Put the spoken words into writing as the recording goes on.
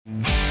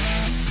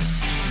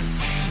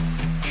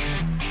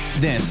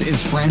This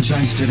is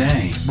Franchise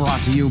Today,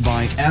 brought to you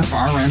by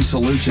FRM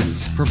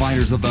Solutions,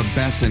 providers of the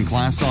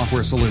best-in-class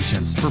software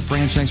solutions for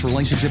franchise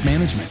relationship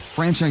management.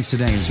 Franchise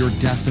Today is your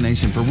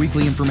destination for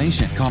weekly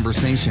information,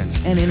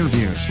 conversations, and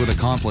interviews with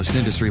accomplished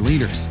industry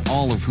leaders,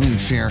 all of whom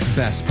share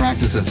best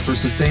practices for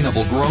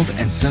sustainable growth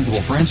and sensible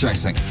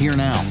franchising. Here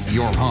now,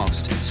 your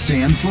host,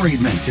 Stan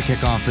Friedman, to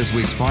kick off this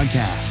week's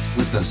podcast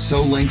with the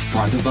SoLink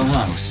front of the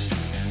house.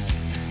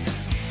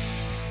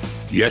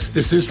 Yes,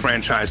 this is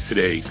Franchise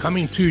Today,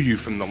 coming to you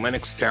from the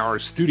Lenox Tower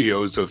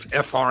studios of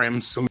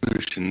FRM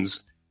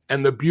Solutions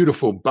and the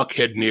beautiful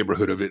Buckhead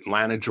neighborhood of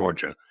Atlanta,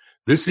 Georgia.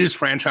 This is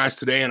Franchise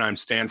Today, and I'm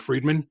Stan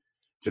Friedman.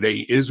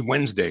 Today is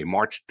Wednesday,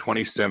 March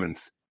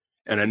 27th,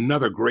 and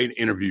another great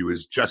interview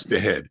is just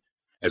ahead,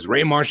 as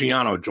Ray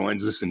Margiano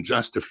joins us in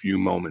just a few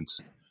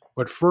moments.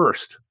 But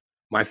first,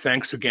 my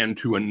thanks again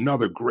to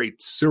another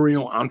great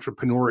serial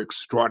entrepreneur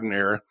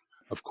extraordinaire.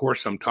 Of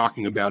course, I'm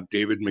talking about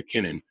David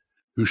McKinnon,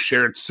 who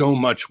shared so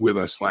much with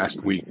us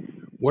last week.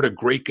 What a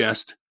great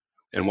guest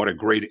and what a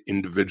great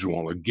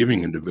individual, a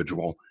giving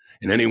individual.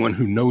 And anyone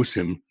who knows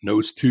him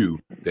knows, too,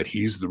 that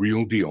he's the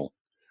real deal.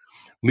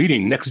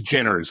 Leading next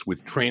geners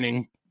with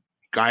training,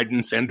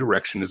 guidance, and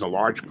direction is a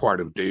large part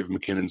of Dave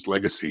McKinnon's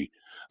legacy,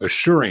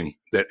 assuring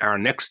that our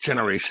next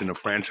generation of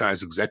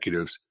franchise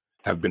executives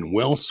have been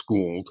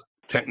well-schooled,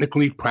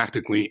 technically,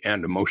 practically,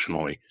 and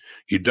emotionally.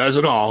 He does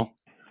it all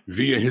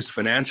via his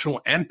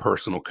financial and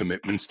personal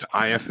commitments to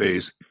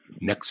IFA's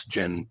Next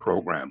Gen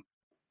program.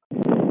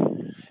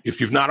 If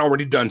you've not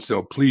already done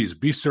so, please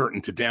be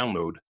certain to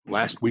download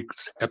last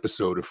week's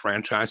episode of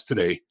Franchise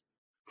Today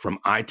from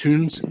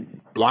iTunes,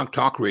 Blog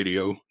Talk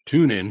Radio,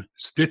 TuneIn,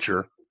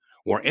 Stitcher,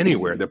 or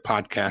anywhere that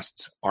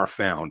podcasts are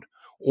found.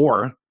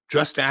 Or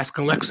just ask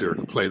Alexa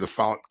to play the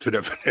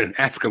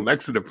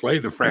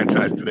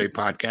Franchise Today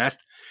podcast,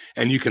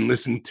 and you can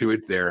listen to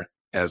it there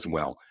as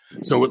well.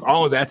 So with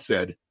all of that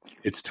said,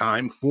 it's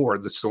time for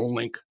the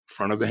SoLink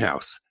front of the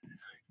house.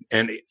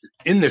 And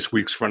in this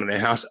week's front of the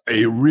house,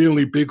 a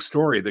really big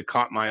story that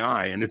caught my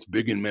eye, and it's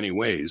big in many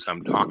ways.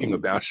 I'm talking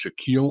about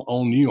Shaquille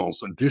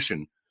O'Neal's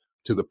addition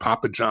to the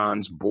Papa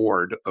John's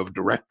board of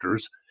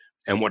directors,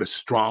 and what a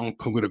strong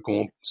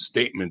political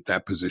statement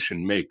that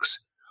position makes.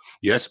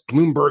 Yes,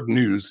 Bloomberg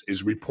News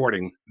is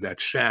reporting that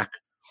Shaq,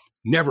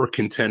 never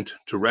content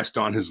to rest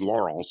on his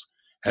laurels,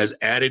 has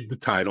added the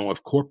title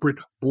of corporate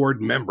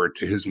board member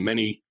to his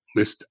many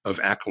list of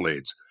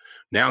accolades.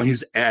 Now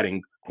he's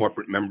adding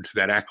corporate member to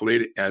that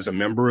accolade as a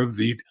member of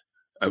the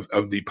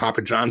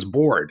Papa John's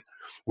board,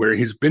 where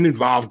he's been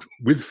involved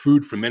with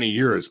food for many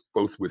years,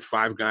 both with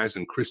Five Guys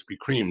and Krispy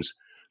Kremes.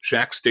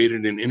 Shaq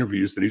stated in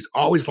interviews that he's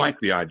always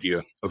liked the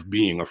idea of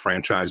being a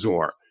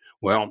franchisor.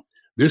 Well,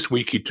 this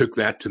week he took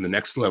that to the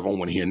next level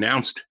when he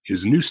announced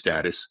his new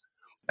status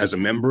as a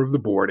member of the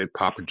board at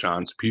Papa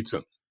John's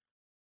Pizza.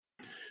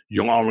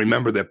 You'll all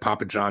remember that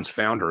Papa John's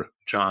founder,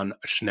 John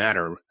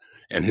Schnatter,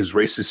 and his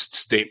racist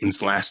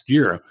statements last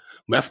year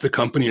left the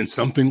company in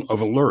something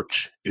of a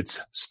lurch. Its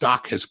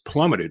stock has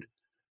plummeted,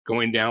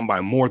 going down by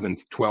more than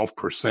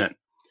 12%.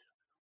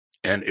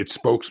 And its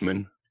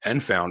spokesman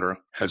and founder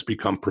has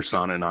become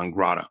persona non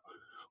grata.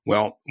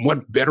 Well,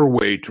 what better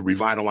way to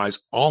revitalize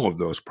all of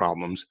those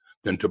problems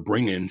than to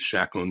bring in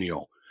Shaq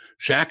O'Neal?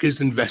 Shaq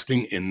is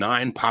investing in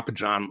 9 Papa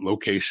John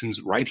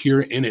locations right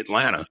here in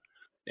Atlanta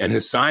and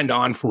has signed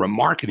on for a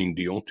marketing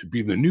deal to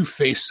be the new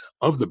face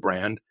of the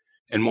brand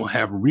and will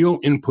have real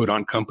input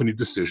on company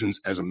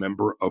decisions as a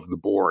member of the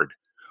board.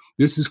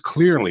 This is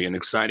clearly an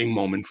exciting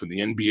moment for the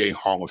NBA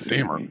Hall of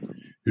Famer,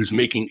 who's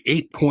making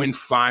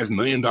 $8.5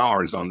 million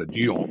on the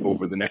deal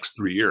over the next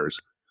 3 years.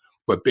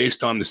 But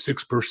based on the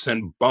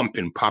 6% bump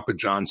in Papa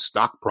John's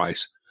stock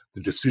price, the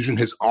decision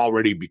has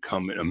already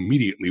become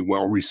immediately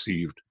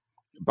well-received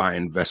by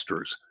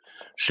investors.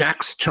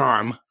 Shaq's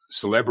charm,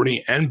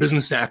 celebrity, and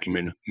business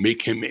acumen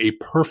make him a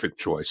perfect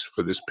choice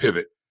for this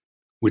pivot,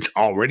 which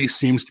already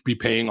seems to be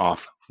paying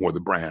off for the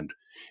brand.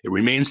 It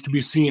remains to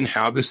be seen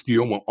how this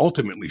deal will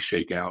ultimately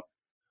shake out,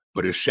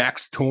 but as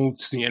Shaq's told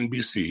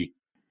CNBC,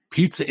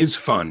 pizza is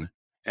fun,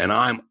 and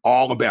I'm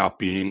all about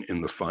being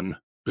in the fun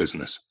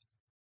business.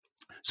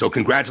 So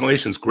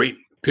congratulations, great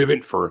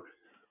pivot for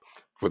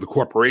the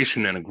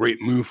corporation and a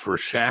great move for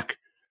Shaq,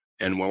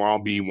 and we'll all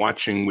be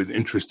watching with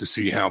interest to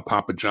see how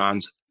Papa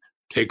John's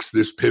takes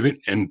this pivot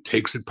and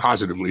takes it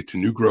positively to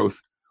new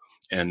growth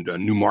and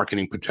new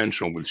marketing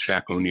potential with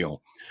Shaq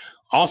O'Neal.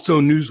 Also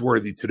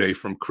newsworthy today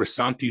from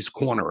Crisante's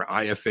Corner,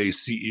 IFA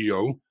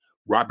CEO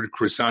Robert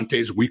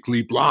Crisante's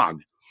weekly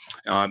blog.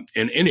 And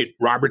in it,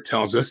 Robert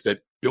tells us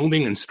that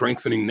building and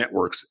strengthening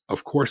networks,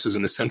 of course, is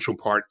an essential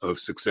part of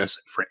success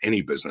for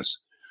any business.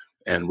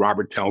 And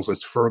Robert tells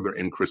us further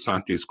in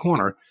Crisante's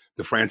Corner,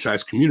 the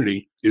franchise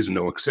community is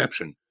no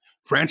exception.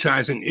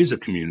 Franchising is a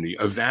community,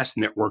 a vast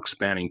network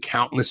spanning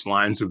countless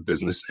lines of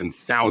business and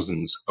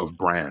thousands of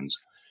brands.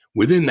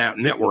 Within that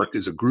network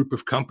is a group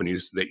of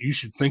companies that you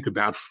should think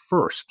about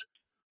first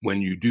when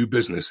you do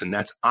business, and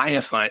that's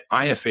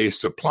IFA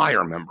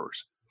supplier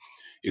members.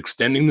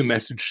 Extending the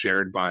message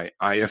shared by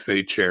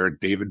IFA Chair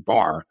David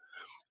Barr,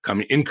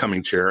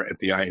 incoming chair at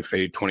the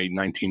IFA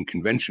 2019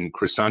 convention,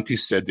 Crisanti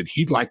said that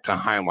he'd like to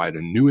highlight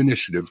a new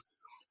initiative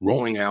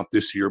rolling out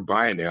this year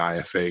by the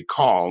IFA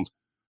called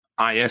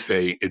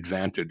IFA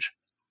Advantage.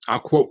 I'll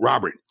quote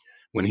Robert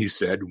when he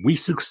said, "We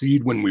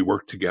succeed when we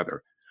work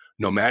together.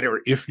 No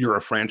matter if you're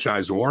a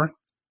franchisor,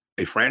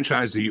 a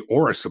franchisee,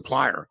 or a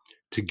supplier,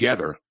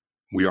 together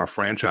we are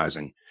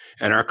franchising.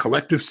 And our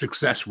collective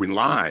success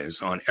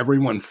relies on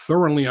everyone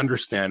thoroughly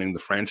understanding the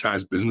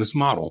franchise business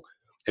model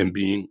and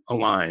being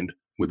aligned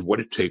with what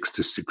it takes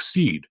to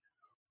succeed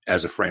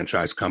as a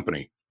franchise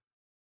company."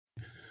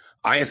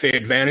 IFA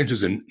Advantage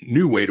is a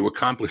new way to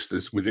accomplish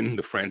this within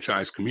the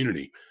franchise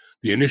community.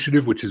 The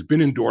initiative, which has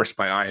been endorsed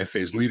by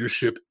IFA's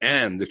leadership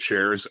and the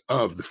chairs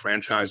of the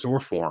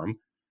Franchisor Forum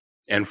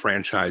and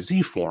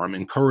Franchisee Forum,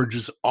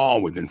 encourages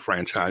all within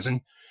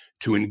franchising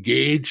to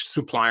engage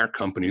supplier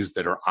companies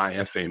that are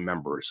IFA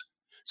members,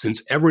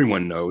 since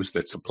everyone knows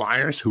that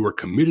suppliers who are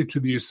committed to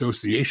the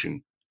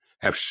association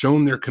have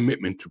shown their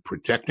commitment to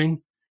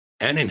protecting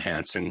and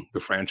enhancing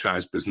the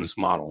franchise business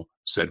model,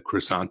 said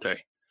Crisanti.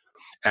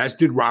 As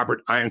did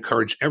Robert, I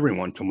encourage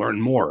everyone to learn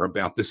more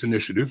about this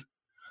initiative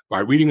by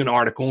reading an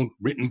article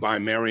written by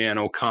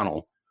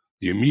Margiano,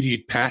 the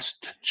immediate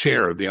past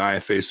chair of the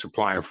IFA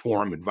Supplier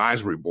Forum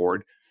Advisory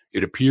Board.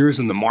 It appears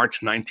in the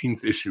March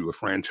 19th issue of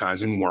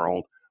Franchising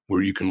World,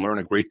 where you can learn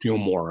a great deal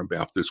more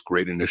about this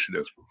great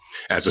initiative.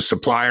 As a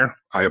supplier,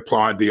 I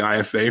applaud the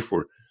IFA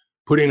for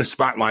putting a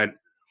spotlight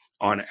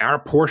on our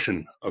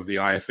portion of the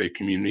IFA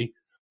community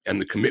and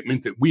the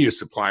commitment that we as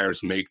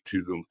suppliers make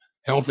to the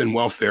health and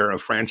welfare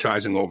of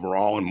franchising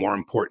overall, and more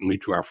importantly,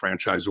 to our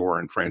franchisor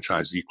and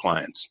franchisee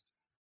clients.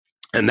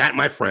 And that,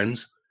 my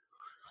friends,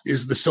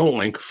 is the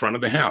SoulLink front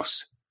of the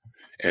house.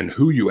 And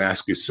who, you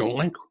ask, is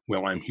SoulLink?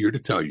 Well, I'm here to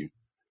tell you.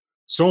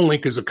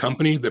 SoulLink is a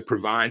company that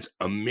provides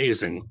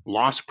amazing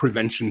loss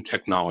prevention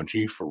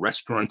technology for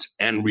restaurants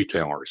and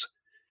retailers.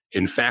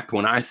 In fact,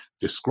 when I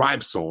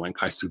describe SoulLink,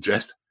 I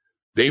suggest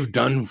they've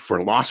done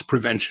for loss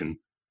prevention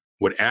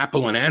what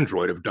Apple and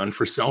Android have done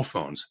for cell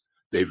phones.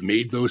 They've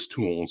made those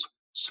tools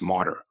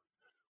smarter.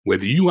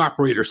 Whether you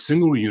operate a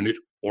single unit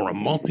or a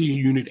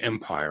multi-unit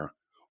empire,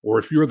 or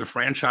if you're the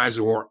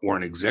franchisor or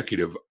an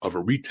executive of a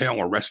retail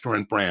or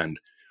restaurant brand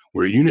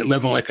where unit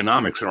level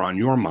economics are on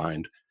your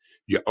mind,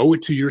 you owe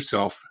it to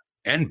yourself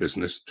and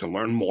business to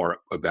learn more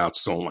about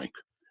SoulLink.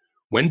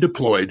 When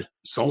deployed,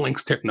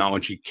 SoulLink's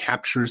technology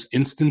captures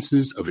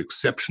instances of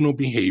exceptional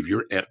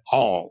behavior at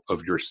all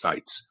of your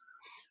sites.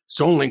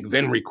 SoulLink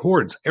then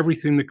records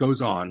everything that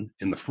goes on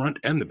in the front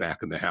and the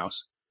back of the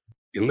house,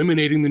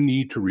 eliminating the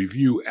need to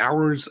review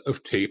hours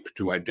of tape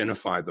to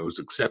identify those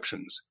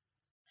exceptions.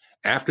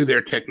 After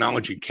their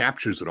technology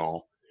captures it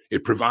all,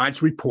 it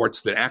provides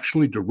reports that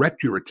actually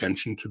direct your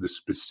attention to the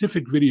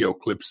specific video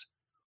clips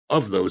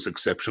of those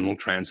exceptional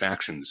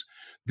transactions.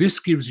 This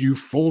gives you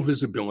full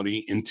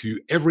visibility into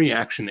every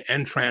action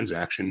and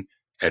transaction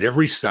at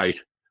every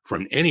site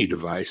from any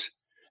device,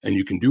 and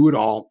you can do it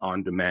all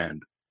on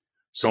demand.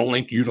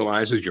 SoulLink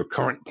utilizes your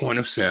current point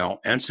of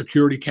sale and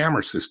security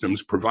camera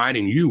systems,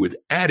 providing you with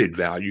added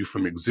value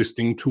from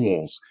existing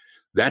tools.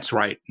 That's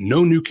right,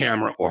 no new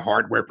camera or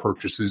hardware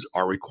purchases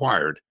are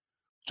required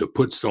to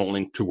put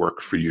SoulLink to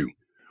work for you.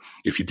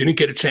 If you didn't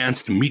get a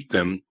chance to meet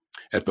them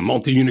at the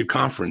multi-unit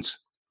conference,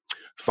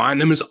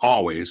 find them as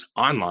always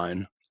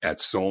online at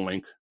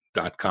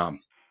soullink.com.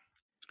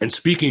 And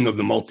speaking of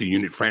the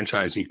multi-unit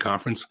franchisee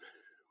conference,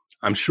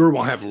 I'm sure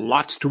we'll have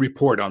lots to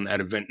report on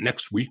that event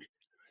next week,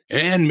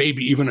 and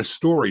maybe even a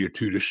story or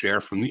two to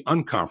share from the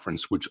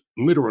unconference, which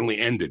literally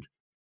ended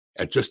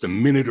at just a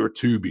minute or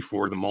two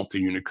before the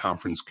multi-unit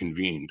conference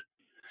convened.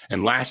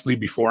 And lastly,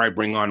 before I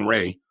bring on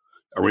Ray,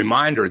 a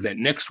reminder that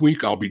next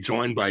week I'll be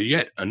joined by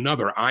yet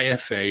another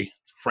IFA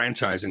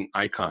franchising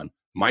icon,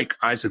 Mike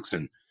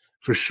Isaacson.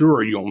 For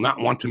sure, you'll not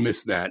want to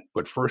miss that.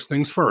 But first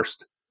things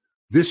first,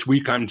 this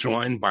week I'm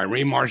joined by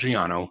Ray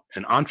Margiano,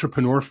 an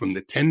entrepreneur from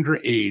the tender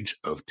age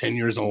of 10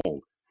 years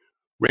old.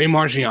 Ray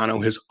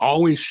Margiano has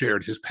always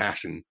shared his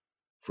passion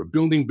for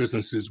building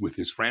businesses with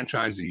his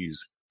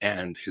franchisees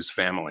and his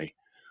family.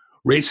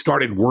 Ray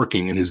started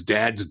working in his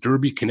dad's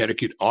Derby,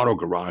 Connecticut auto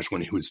garage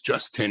when he was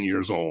just 10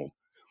 years old.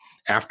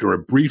 After a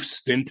brief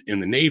stint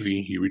in the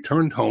Navy, he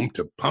returned home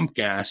to pump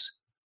gas,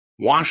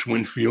 wash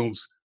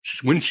windshields,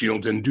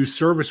 and do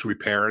service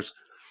repairs,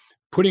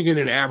 putting in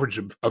an average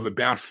of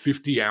about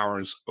 50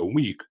 hours a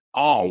week,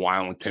 all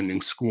while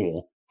attending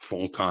school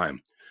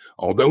full-time.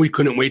 Although he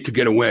couldn't wait to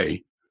get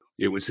away,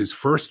 it was his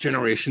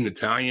first-generation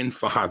Italian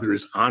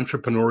father's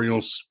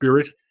entrepreneurial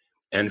spirit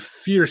and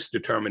fierce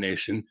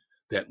determination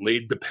that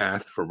laid the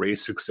path for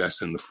Ray's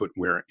success in the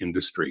footwear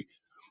industry.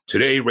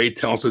 Today, Ray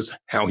tells us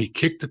how he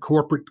kicked a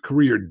corporate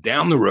career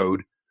down the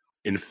road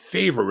in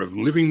favor of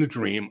living the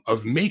dream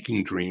of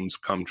making dreams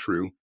come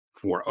true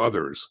for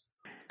others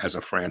as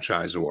a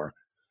franchisor.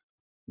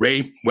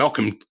 Ray,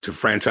 welcome to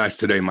Franchise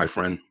Today, my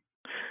friend.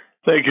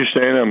 Thank you,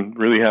 Stan. I'm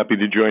really happy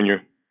to join you.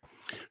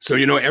 So,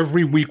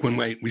 every week when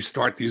we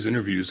start these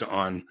interviews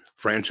on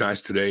Franchise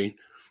Today,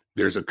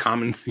 there's a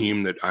common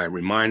theme that I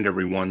remind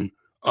everyone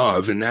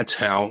of, and that's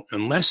how,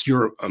 unless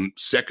you're a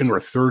second or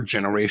third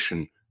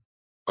generation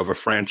of a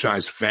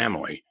franchise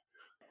family,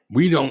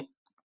 we don't,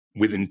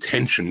 with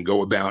intention,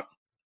 go about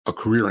a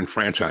career in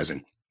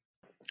franchising.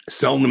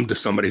 Seldom does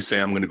somebody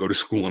say, I'm going to go to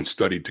school and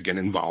study to get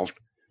involved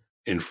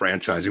in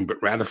franchising,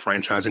 but rather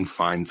franchising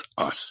finds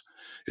us.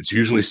 It's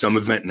usually some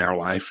event in our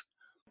life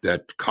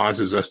that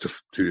causes us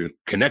to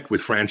connect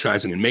with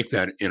franchising and make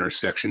that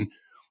intersection.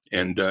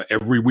 And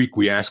every week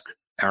we ask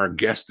our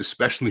guests,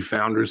 especially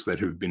founders that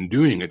have been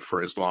doing it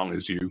for as long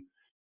as you,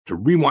 to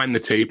rewind the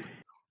tape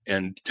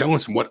and tell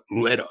us what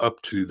led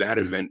up to that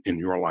event in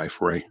your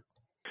life, Ray.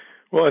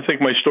 Well, I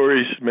think my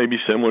story is maybe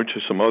similar to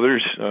some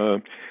others.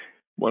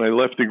 When I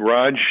left the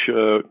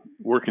garage,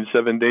 working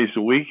 7 days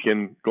a week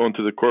and going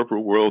to the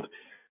corporate world,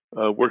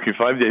 working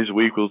 5 days a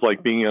week was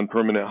like being on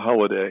permanent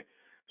holiday.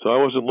 So I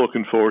wasn't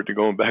looking forward to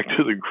going back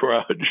to the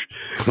garage.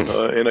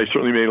 And I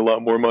certainly made a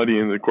lot more money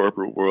in the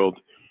corporate world.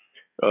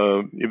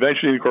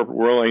 Eventually in the corporate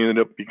world, I ended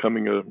up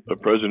becoming a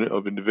president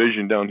of a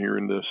division down here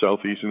in the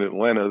Southeast in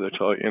Atlanta. That's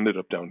how I ended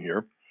up down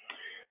here.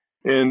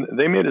 And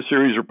they made a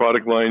series of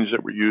product lines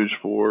that were used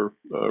for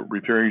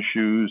repairing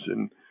shoes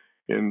and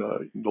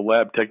the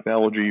lab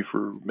technology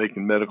for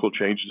making medical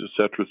changes, et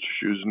cetera, to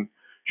shoes and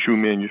shoe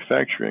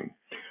manufacturing.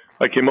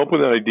 I came up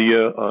with an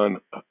idea on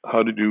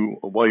how to do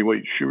a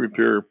lightweight shoe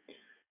repair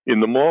in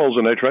the malls,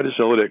 and I tried to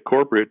sell it at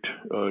corporate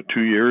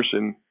 2 years,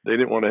 and they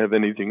didn't want to have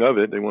anything of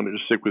it. They wanted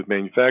to stick with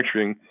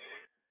manufacturing.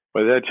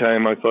 By that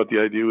time, I thought the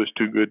idea was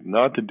too good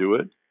not to do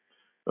it.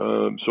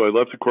 So I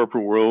left the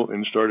corporate world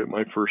and started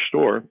my first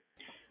store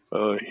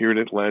here in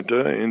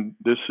Atlanta, and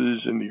this is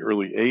in the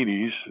early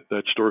 80s.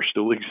 That store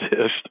still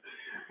exists.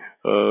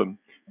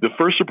 The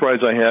first surprise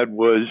I had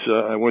was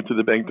I went to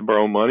the bank to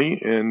borrow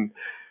money, and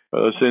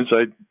since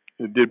I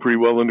did pretty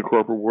well in the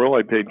corporate world,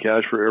 I paid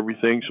cash for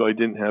everything, so I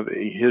didn't have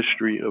a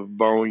history of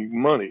borrowing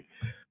money.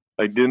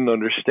 I didn't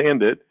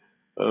understand it,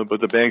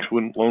 but the banks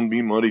wouldn't loan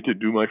me money to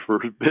do my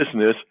first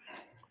business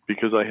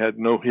because I had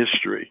no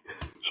history.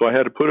 So I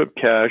had to put up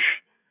cash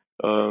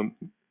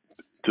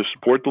to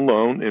support the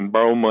loan and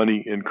borrow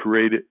money and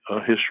create a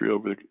history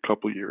over a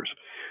couple of years.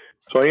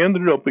 So I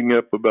ended up opening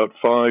up about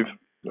 5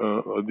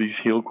 of these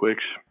heel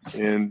quicks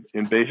and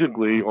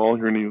basically all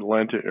here in the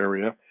Atlanta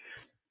area.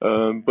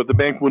 But the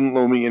bank wouldn't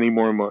loan me any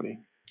more money.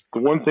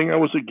 The one thing I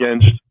was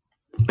against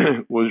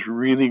was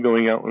really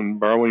going out and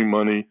borrowing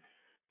money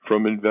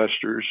from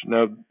investors.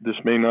 Now, this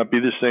may not be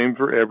the same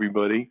for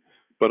everybody,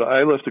 but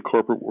I left the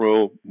corporate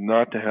world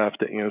not to have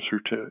to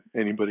answer to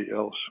anybody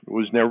else. It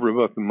was never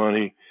about the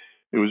money.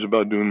 It was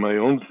about doing my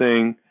own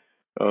thing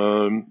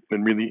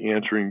and really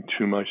answering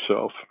to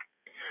myself.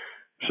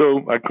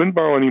 So I couldn't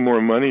borrow any more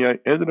money. I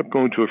ended up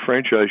going to a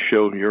franchise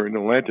show here in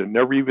Atlanta.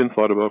 Never even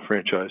thought about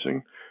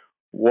franchising.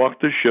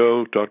 Walked the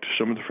show, talked to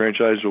some of the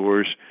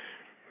franchisors.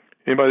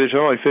 And by the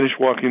time I finished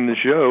walking the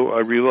show,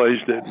 I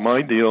realized that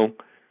my deal,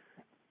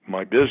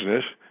 my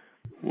business,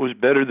 was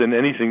better than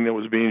anything that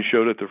was being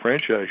showed at the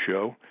franchise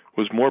show,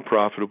 was more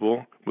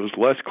profitable, was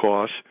less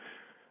cost,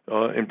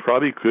 and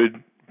probably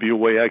could be a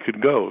way I could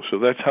go. So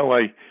that's how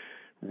I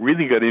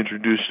really got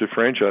introduced to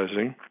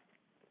franchising.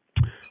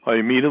 I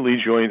immediately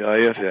joined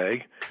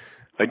IFA.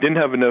 I didn't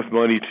have enough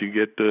money to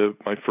get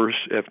my first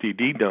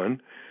FDD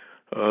done.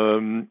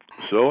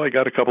 So I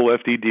got a couple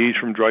FDDs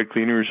from dry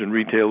cleaners and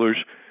retailers,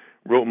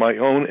 wrote my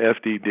own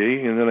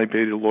FDD, and then I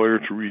paid a lawyer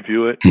to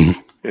review it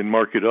and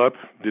mark it up.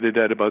 Did it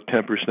at about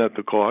 10%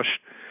 the cost.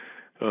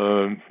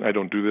 I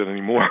don't do that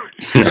anymore.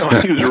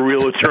 I use a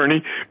real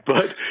attorney,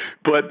 but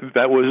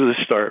that was the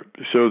start.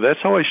 So that's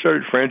how I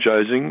started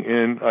franchising,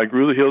 and I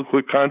grew the Heel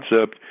Quick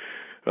concept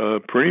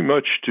pretty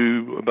much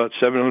to about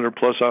 700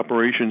 plus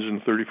operations in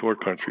 34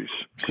 countries.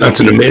 So, that's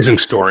an amazing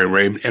story,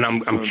 Ray. And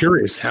I'm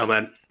curious how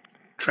that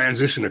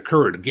transition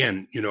occurred.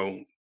 Again,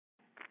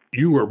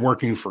 you were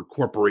working for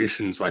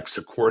corporations like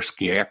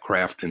Sikorsky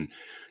Aircraft and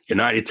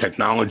United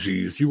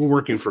Technologies. You were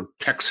working for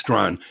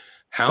Textron.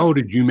 How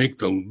did you make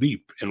the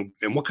leap? And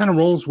what kind of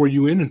roles were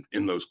you in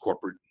those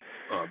corporate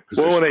positions?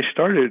 Well, when I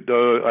started,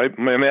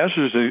 my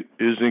master's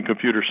is in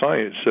computer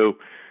science. So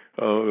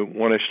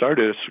when I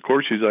started at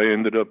Sikorsky's, I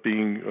ended up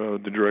being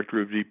the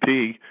director of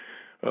VP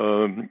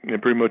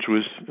and pretty much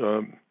was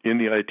in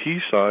the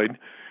IT side.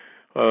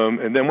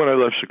 And then when I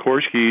left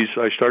Sikorsky's,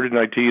 I started in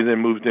IT and then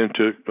moved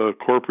into a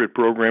corporate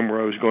program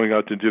where I was going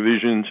out to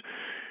divisions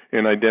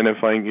and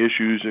identifying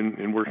issues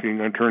and working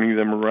on turning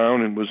them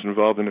around, and was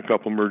involved in a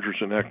couple mergers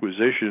and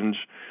acquisitions.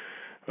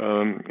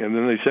 And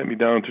then they sent me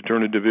down to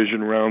turn a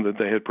division around that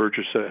they had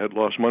purchased that had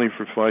lost money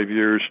for 5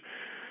 years.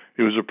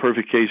 It was a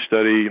perfect case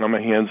study. I'm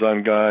a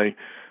hands-on guy.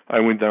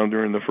 I went down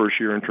during the first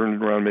year and turned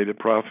it around, made it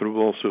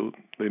profitable. So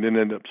they didn't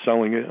end up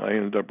selling it. I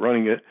ended up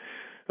running it.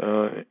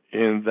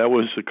 And that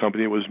was the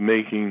company that was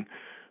making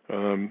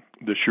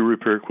the shoe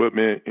repair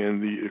equipment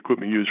and the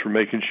equipment used for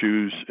making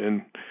shoes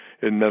and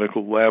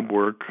medical lab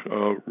work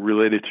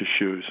related to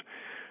shoes.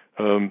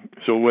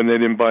 So when they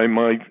didn't buy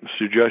my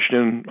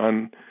suggestion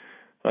on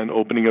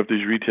opening up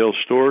these retail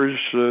stores,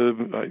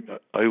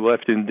 I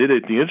left and did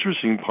it. The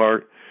interesting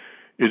part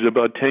is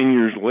about 10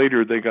 years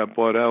later, they got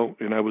bought out,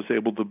 and I was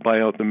able to buy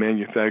out the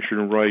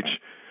manufacturing rights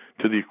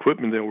to the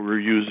equipment that we were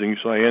using.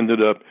 So I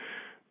ended up,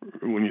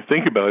 when you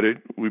think about it,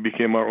 we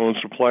became our own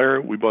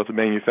supplier. We bought the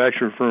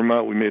manufacturing firm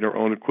out. We made our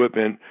own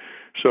equipment.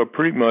 So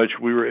pretty much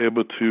we were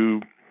able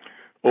to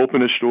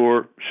open a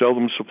store, sell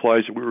them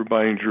supplies that we were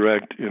buying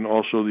direct, and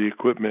also the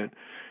equipment.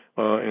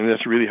 And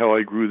that's really how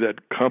I grew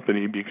that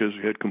company, because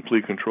we had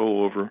complete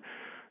control over,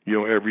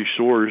 every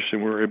source,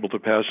 and we were able to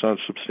pass on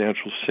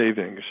substantial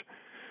savings.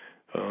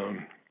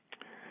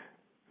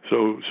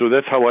 So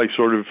that's how I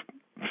sort of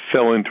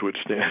fell into it,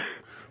 Stan.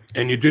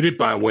 And you did it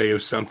by way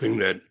of something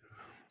that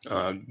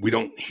we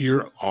don't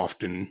hear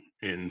often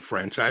in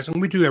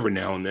franchising. We do every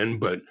now and then,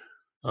 but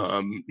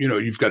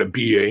you've got a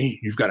BA,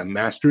 you've got a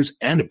master's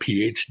and a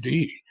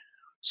PhD.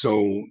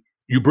 So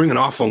you bring an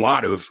awful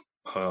lot of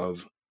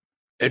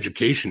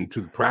education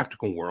to the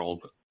practical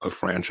world of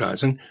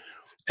franchising.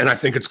 And I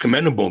think it's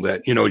commendable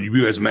that,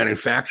 you as a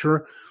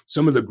manufacturer,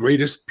 some of the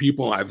greatest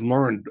people I've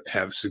learned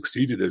have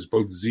succeeded as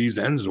both Z's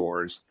and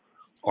Zors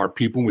are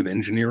people with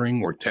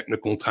engineering or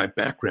technical type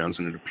backgrounds.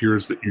 And it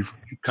appears that you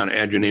kind of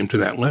add your name to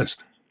that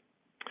list.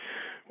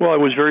 Well, I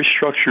was very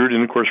structured,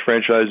 and of course,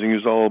 franchising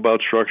is all about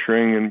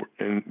structuring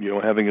and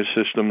having a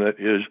system that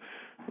is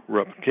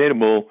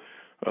replicatable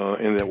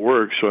and that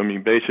works. So, I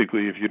mean,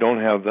 basically, if you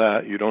don't have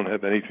that, you don't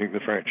have anything to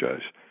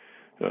franchise.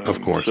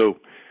 Of course.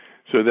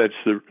 So that's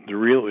the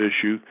real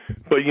issue.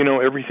 But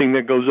everything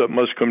that goes up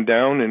must come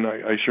down, and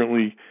I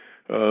certainly.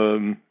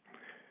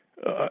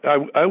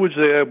 I would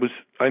say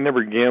I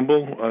never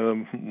gamble.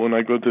 When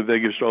I go to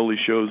Vegas to all these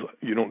shows,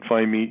 you don't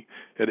find me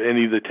at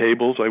any of the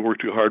tables. I work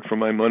too hard for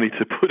my money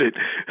to put it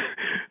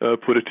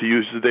to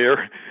use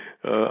there.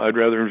 I'd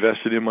rather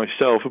invest it in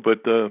myself.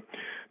 But the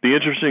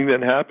interesting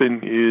that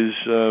happened is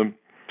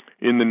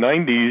in the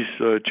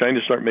 90s,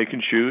 China started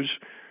making shoes.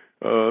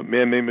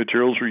 Man-made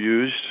materials were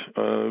used,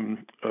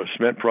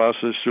 cement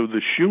process. So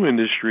the shoe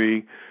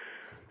industry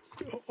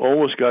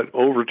almost got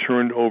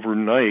overturned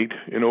overnight.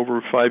 And over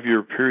a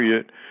 5-year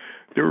period,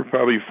 there were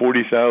probably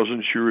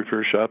 40,000 shoe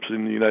repair shops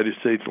in the United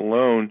States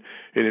alone,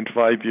 and in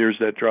 5 years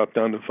that dropped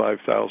down to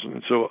 5,000.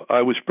 And so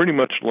I was pretty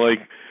much like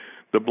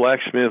the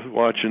blacksmith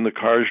watching the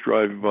cars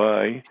drive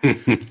by,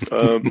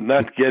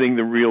 not getting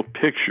the real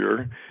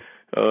picture.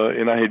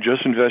 And I had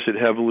just invested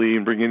heavily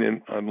in bringing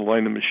in on the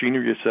line of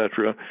machinery, et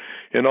cetera.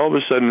 And all of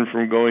a sudden,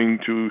 from going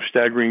to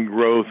staggering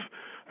growth,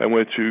 I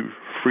went to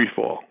free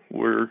fall,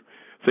 where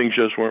things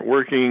just weren't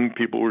working.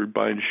 People were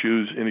buying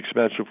shoes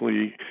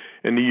inexpensively,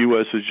 and the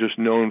U.S. is just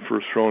known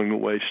for throwing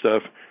away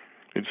stuff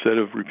instead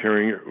of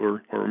repairing it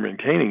or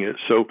maintaining it.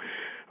 So,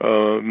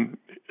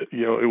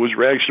 it was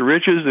rags to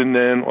riches, and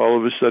then all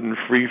of a sudden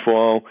free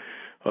fall,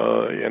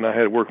 and I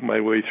had to work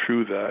my way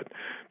through that.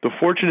 The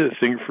fortunate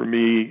thing for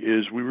me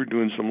is we were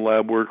doing some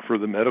lab work for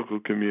the medical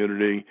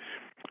community,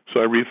 so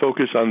I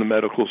refocused on the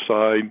medical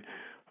side.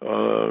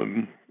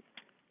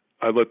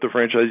 I let the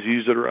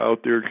franchisees that are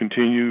out there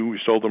continue. We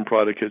sold them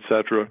product, et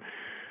cetera.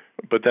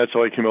 But that's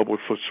how I came up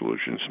with Foot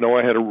Solutions. Now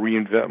I had to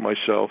reinvent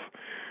myself.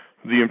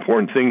 The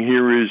important thing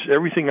here is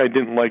everything I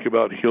didn't like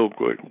about Heel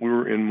Quick. We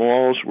were in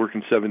malls,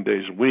 working 7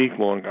 days a week,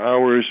 long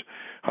hours,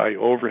 high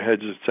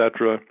overheads, et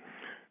cetera.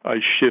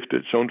 I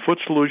shifted. So in Foot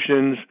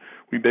Solutions,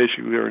 we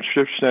basically are in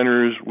shift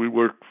centers. We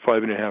work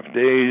 5.5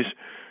 days,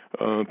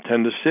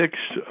 10 to 6.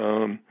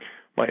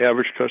 My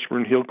average customer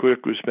in Heel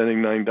Quick was spending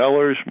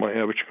 $9. My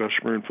average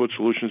customer in Foot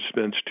Solutions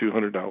spends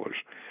 $200.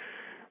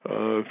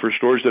 For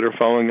stores that are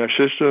following our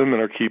system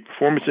and our key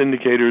performance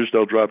indicators,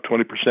 they'll drop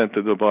 20%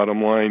 to the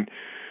bottom line.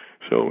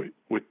 So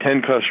with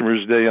 10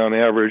 customers a day on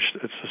average,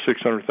 it's a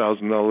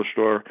 $600,000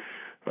 store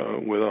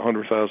with a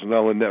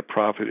 $100,000 net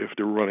profit if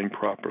they're running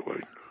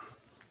properly.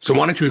 So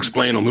why don't you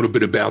explain a little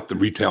bit about the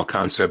retail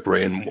concept,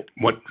 Ray, and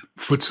what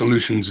Foot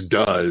Solutions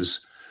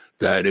does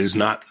that is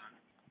not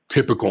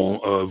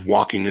typical of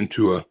walking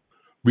into a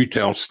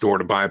retail store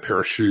to buy a pair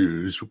of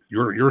shoes.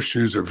 Your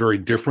shoes are very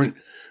different,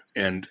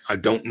 and I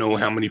don't know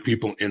how many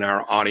people in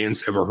our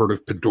audience ever heard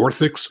of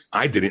Pedorthix.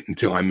 I didn't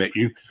until I met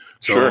you.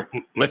 So Sure.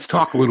 Let's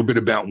talk a little bit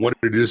about what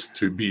it is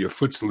to be a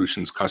Foot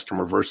Solutions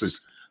customer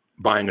versus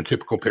buying a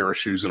typical pair of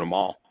shoes in a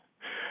mall.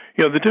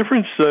 Yeah, the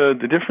difference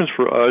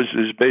for us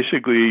is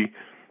basically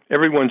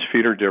everyone's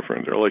feet are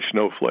different. They're like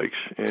snowflakes,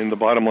 and the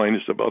bottom line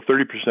is about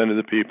 30% of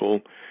the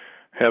people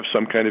have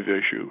some kind of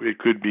issue. It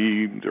could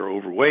be they're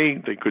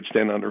overweight. They could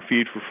stand on their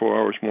feet for 4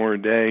 hours more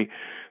a day.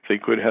 They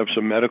could have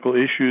some medical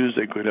issues.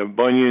 They could have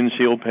bunions,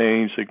 heel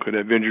pains. They could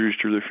have injuries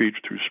to their feet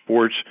through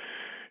sports,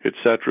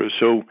 etc.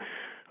 So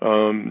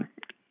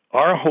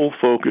our whole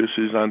focus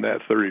is on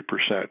that 30%.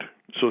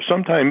 So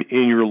sometime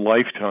in your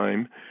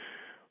lifetime,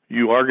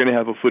 you are going to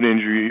have a foot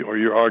injury or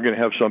you are going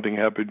to have something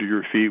happen to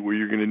your feet where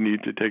you're going to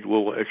need to take a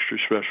little extra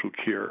special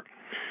care.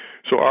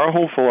 So our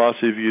whole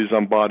philosophy is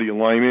on body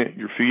alignment.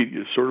 Your feet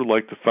is sort of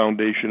like the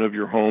foundation of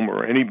your home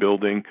or any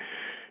building.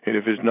 And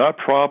if it's not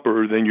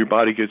proper, then your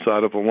body gets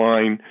out of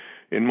line.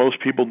 And most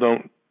people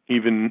don't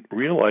even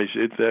realize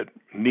it, that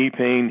knee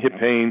pain, hip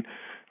pain,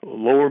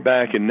 lower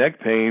back and neck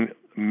pain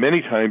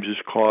many times is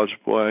caused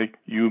by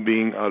you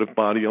being out of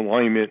body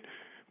alignment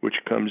which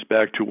comes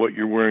back to what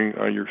you're wearing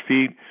on your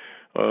feet,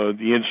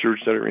 the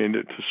inserts that are in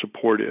it to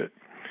support it.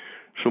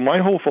 So my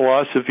whole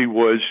philosophy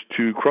was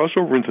to cross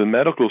over into the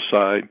medical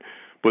side,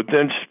 but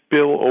then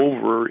spill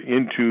over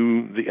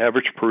into the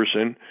average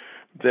person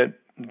that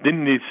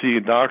didn't need to see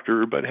a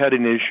doctor but had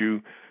an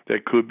issue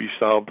that could be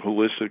solved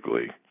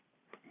holistically.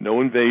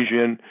 No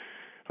invasion.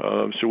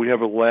 So we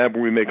have a lab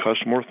where we make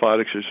custom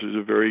orthotics. This is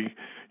a very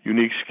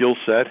unique skill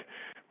set.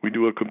 We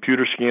do a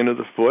computer scan of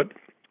the foot.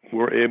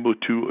 We're able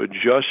to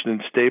adjust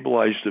and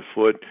stabilize the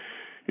foot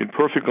in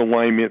perfect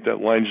alignment that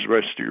lines the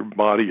rest of your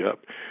body up.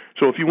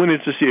 So if you went in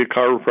to see a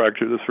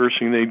chiropractor, the first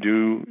thing they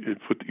do is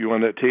put you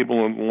on that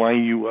table and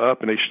line you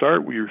up, and they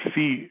start with your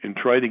feet and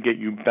try to get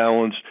you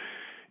balanced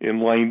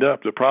and lined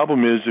up. The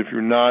problem is if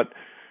you're not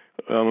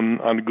on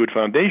a good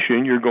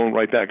foundation, you're going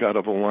right back out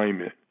of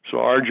alignment. So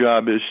our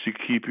job is to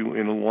keep you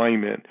in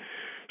alignment.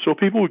 So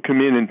people would come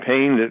in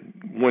pain that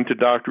went to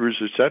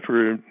doctors, et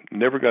cetera,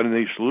 never got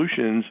any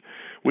solutions.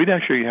 We'd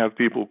actually have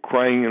people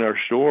crying in our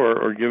store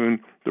or giving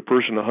the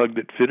person a hug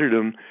that fitted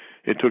them.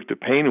 It took the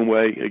pain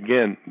away.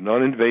 Again,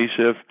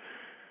 non-invasive,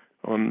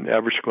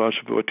 average cost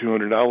of about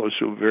 $200,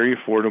 so very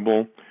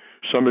affordable.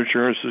 Some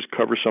insurances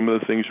cover some of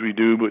the things we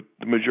do, but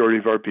the majority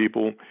of our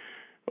people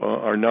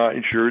are not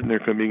insured, and they're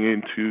coming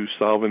in to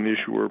solve an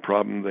issue or a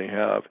problem they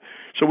have.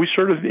 So we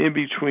sort of in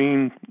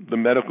between the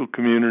medical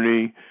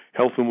community,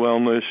 health and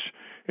wellness,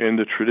 and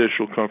the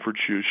traditional comfort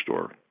shoe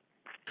store.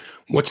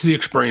 What's the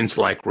experience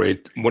like, Ray?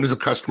 What does a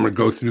customer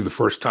go through the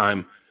first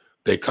time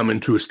they come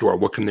into a store?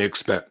 What can they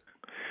expect?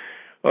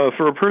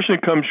 For a person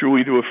who comes through,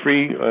 we do a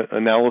free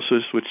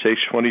analysis, which takes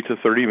 20 to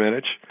 30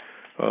 minutes.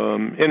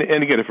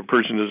 And again, if a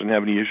person doesn't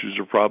have any issues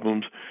or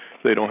problems,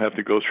 they don't have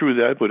to go through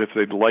that. But if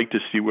they'd like to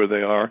see where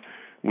they are,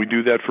 we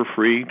do that for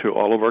free to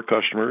all of our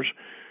customers.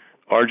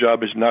 Our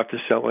job is not to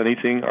sell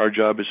anything. Our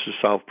job is to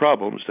solve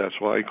problems. That's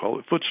why I call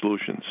it Foot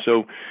Solutions.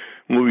 So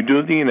when we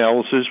do the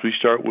analysis, we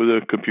start with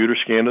a computer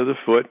scan of the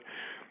foot.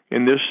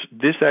 And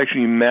this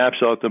actually maps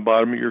out the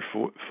bottom of your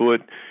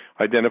foot,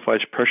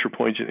 identifies pressure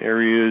points in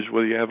areas,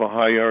 whether you have a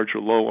high arch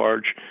or low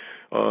arch,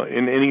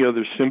 and any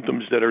other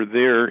symptoms that are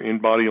there in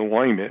body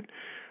alignment.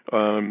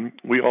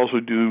 We also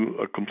do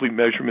a complete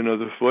measurement of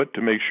the foot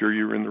to make sure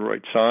you're in the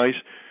right size,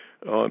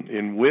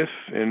 in width,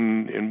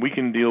 and we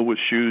can deal with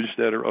shoes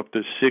that are up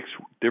to 6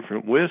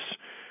 different widths,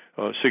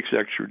 6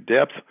 extra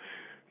depth.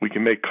 We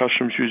can make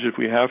custom shoes if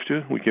we have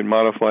to. We can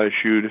modify a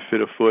shoe to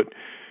fit a foot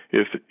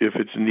if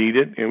it's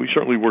needed, and we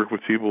certainly work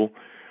with people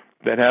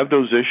that have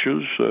those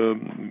issues.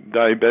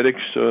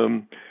 Diabetics,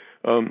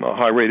 a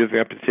high rate of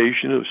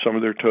amputation of some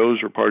of their toes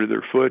or part of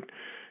their foot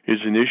is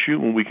an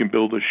issue, and we can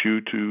build a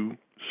shoe to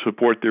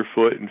support their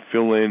foot and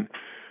fill in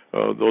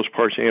those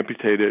parts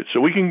amputated.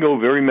 So we can go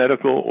very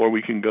medical, or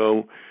we can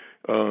go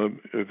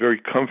very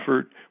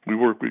comfort. We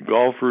work with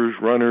golfers,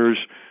 runners,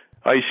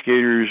 ice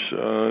skaters,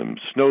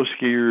 snow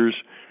skiers,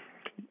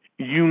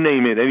 you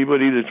name it.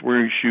 Anybody that's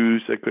wearing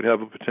shoes that could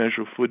have a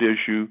potential foot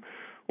issue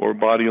or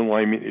body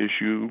alignment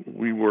issue,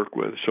 we work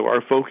with. So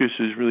our focus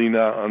is really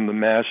not on the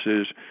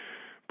masses,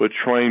 but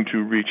trying to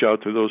reach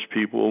out to those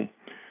people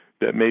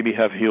that maybe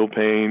have heel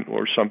pain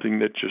or something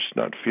that's just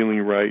not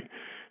feeling right,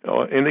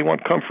 and they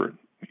want comfort.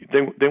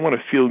 They want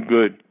to feel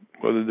good,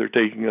 whether they're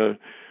taking a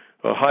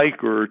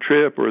hike or a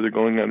trip or they're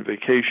going on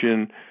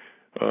vacation.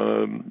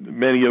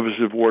 Many of us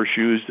have wore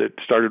shoes that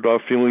started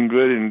off feeling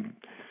good, and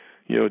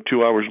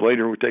 2 hours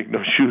later we're taking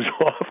those shoes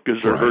off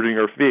because they're hurting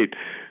our feet.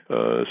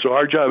 So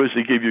our job is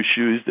to give you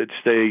shoes that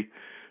stay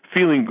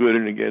feeling good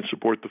and, again,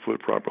 support the foot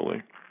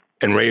properly.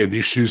 And Ray, are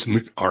these shoes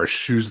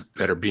shoes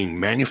that are being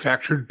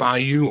manufactured by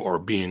you or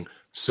being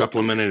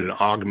supplemented and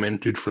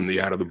augmented from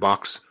the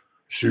out-of-the-box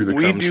shoe that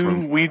comes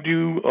from? We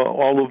do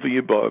all of the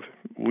above.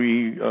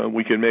 We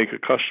can make a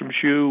custom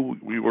shoe.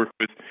 We work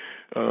with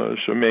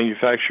some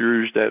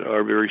manufacturers that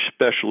are very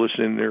specialists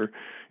in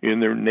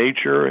their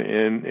nature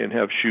and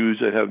have shoes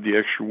that have the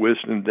extra width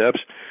and depth.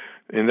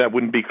 And that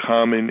wouldn't be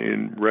common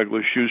in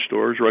regular shoe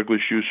stores. Regular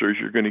shoe stores,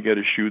 you're going to get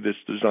a shoe that's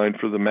designed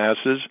for the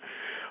masses.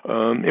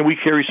 And we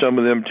carry some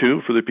of them,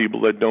 too, for the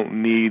people that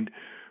don't need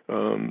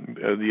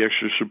the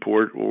extra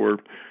support or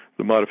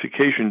the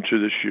modification to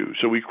the shoe.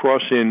 So we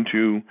cross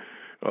into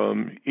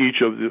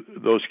each of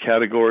those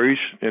categories.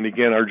 And,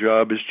 again, our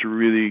job is to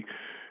really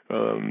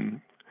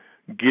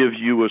give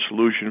you a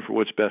solution for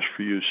what's best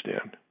for you,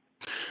 Stan.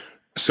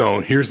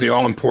 So here's the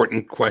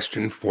all-important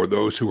question for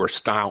those who are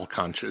style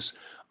conscious.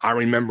 I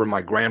remember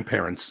my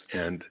grandparents,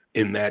 and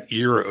in that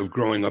era of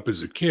growing up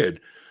as a kid,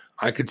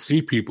 I could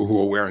see people who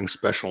were wearing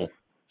special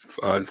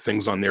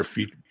things on their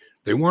feet.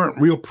 They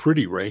weren't real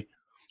pretty, Ray.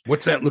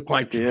 What's that look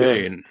like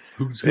today? Yeah. And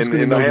who's going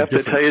to know I the have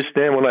difference? to tell you,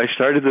 Stan, when I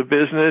started the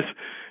business,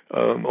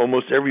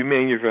 almost every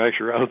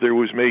manufacturer out there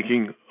was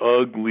making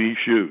ugly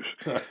shoes.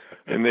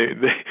 And there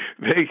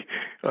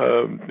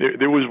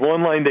was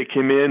one line that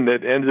came in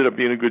that ended up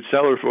being a good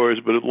seller for us,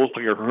 but it looked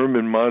like a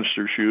Herman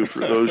Monster shoe for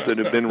those that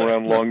have been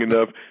around long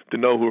enough to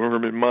know who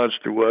Herman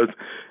Monster was.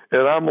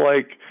 And I'm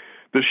like,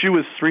 The shoe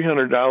was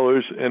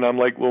 $300, and I'm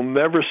like, we'll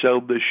never sell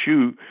this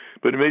shoe.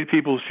 But it made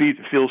people's feet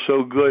feel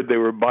so good they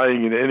were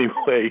buying it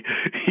anyway,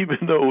 even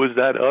though it was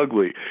that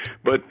ugly.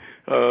 But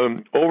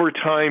over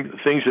time,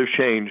 things have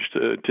changed.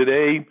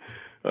 Today,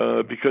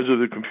 because of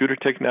the computer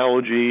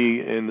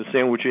technology and the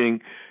sandwiching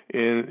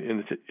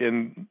and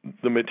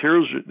the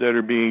materials that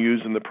are being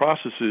used in the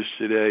processes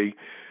today,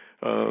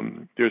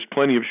 there's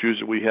plenty of shoes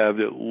that we have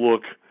that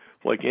look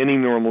like any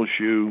normal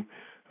shoe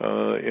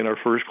in our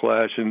first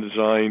class in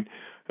design,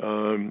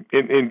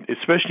 and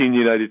especially in the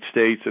United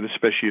States, and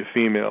especially a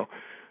female.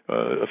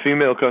 A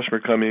female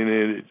customer coming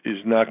in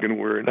is not going to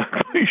wear an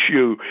ugly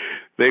shoe.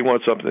 They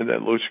want something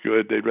that looks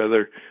good. They'd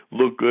rather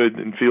look good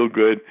and feel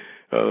good.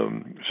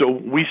 So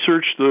we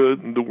search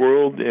the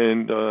world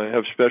and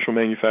have special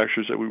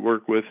manufacturers that we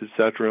work with,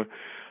 etc.,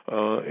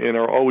 and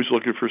are always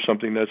looking for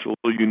something that's a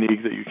little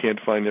unique that you can't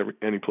find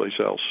anyplace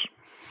else.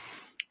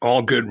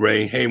 All good,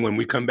 Ray. Hey, when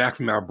we come back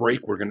from our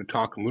break, we're going to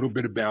talk a little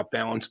bit about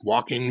balanced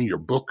walking, your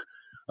book,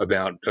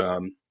 about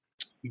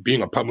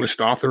being a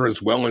published author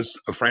as well as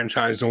a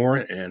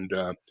franchisor, and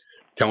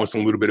tell us a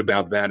little bit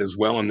about that as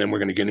well. And then we're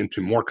going to get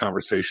into more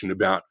conversation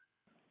about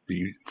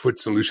the Foot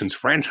Solutions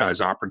franchise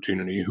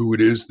opportunity, who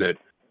it is that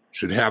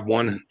should have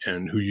one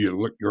and who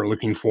you're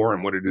looking for,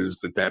 and what it is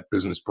that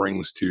business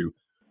brings to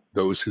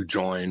those who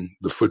join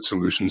the Foot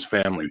Solutions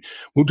family.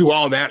 We'll do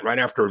all of that right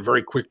after a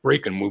very quick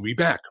break, and we'll be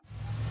back.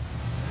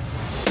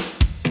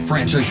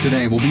 Franchise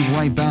Today will be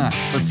right back,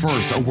 but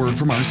first, a word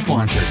from our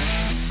sponsors.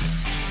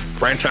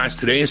 Franchise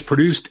Today is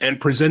produced and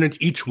presented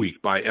each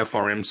week by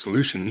FRM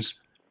Solutions,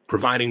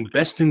 providing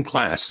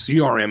best-in-class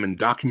CRM and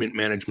document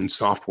management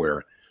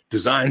software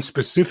designed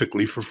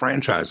specifically for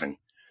franchising.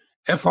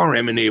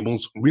 FRM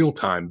enables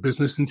real-time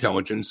business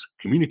intelligence,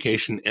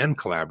 communication, and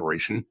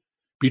collaboration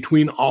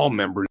between all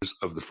members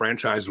of the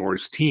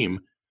franchisor's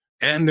team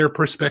and their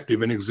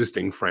prospective and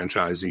existing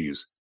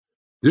franchisees.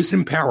 This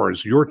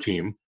empowers your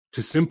team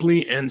to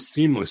simply and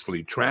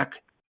seamlessly track,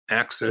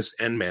 access,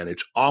 and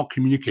manage all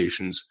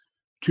communications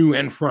to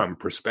and from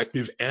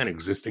prospective and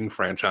existing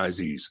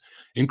franchisees,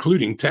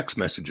 including text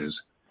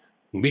messages.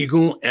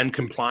 Legal and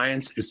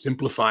compliance is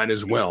simplified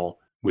as well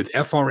with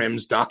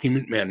FRM's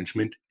document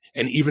management,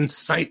 and even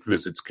site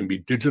visits can be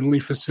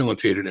digitally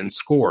facilitated and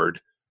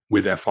scored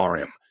with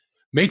FRM.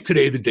 Make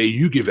today the day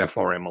you give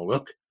FRM a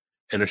look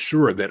and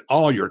assure that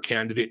all your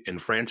candidate and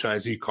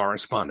franchisee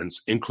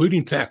correspondence,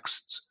 including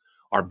texts,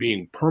 are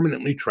being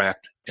permanently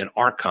tracked and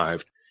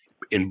archived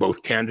in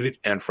both candidate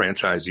and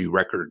franchisee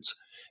records.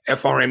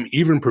 FRM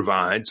even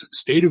provides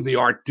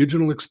state-of-the-art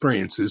digital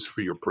experiences for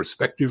your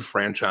prospective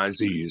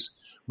franchisees,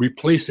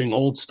 replacing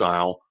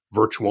old-style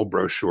virtual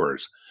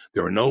brochures.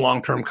 There are no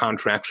long-term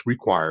contracts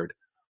required,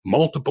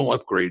 multiple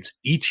upgrades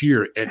each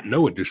year at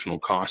no additional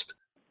cost.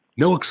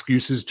 No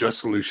excuses, just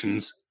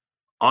solutions.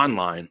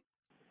 Online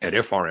at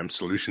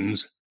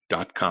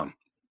frmsolutions.com.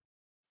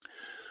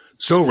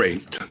 So, Ray,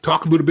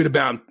 talk a little bit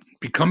about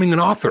becoming an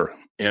author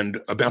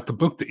and about the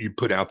book that you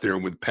put out there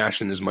with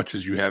passion as much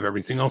as you have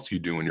everything else you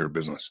do in your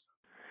business.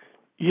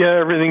 Yeah,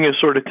 everything is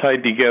sort of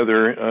tied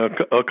together.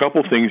 A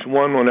couple things.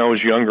 One, when I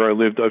was younger, I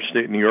lived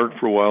upstate New York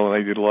for a while, and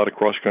I did a lot of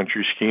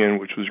cross-country skiing,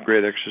 which was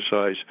great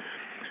exercise.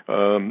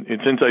 And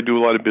since I do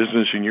a lot of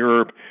business in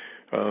Europe,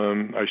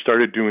 I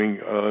started doing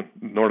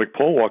Nordic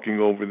pole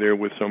walking over there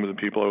with some of the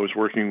people I was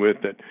working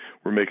with that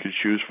were making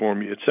shoes for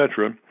me,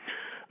 etc.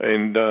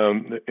 And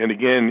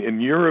again, in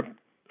Europe,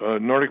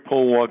 Nordic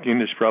pole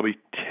walking is probably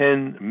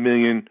 10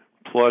 million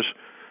plus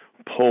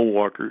pole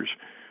walkers.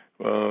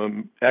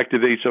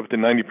 Activates up to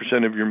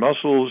 90% of your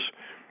muscles,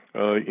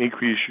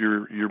 increase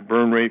your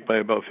burn rate by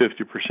about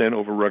 50%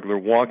 over regular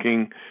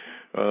walking.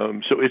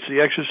 So it's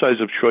the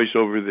exercise of choice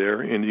over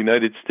there. In the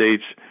United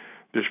States,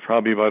 there's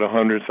probably about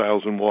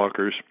 100,000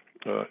 walkers.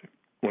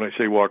 When I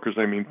say walkers,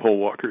 I mean pole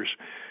walkers.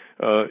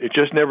 It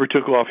just never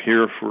took off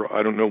here for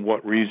I don't know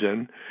what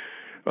reason.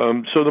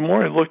 So the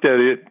more I looked at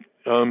it,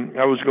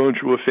 I was going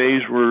through a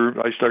phase where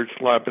I started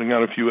slapping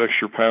on a few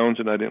extra pounds,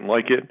 and I didn't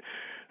like it.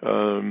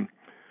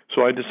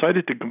 So I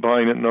decided to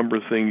combine a number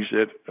of things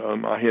that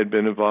I had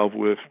been involved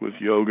with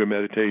yoga,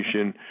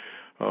 meditation,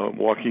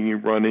 walking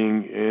and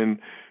running. And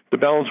the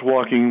balanced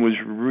walking was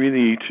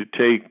really to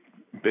take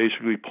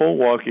basically pole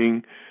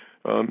walking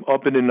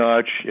up in a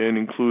notch and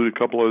include a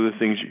couple other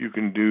things that you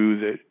can do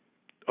that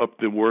up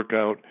the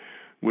workout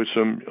with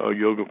some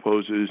yoga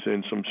poses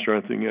and some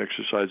strengthening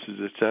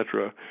exercises,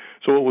 etc.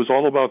 So it was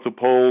all about the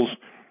poles,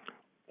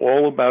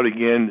 all about,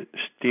 again,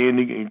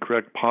 standing in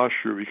correct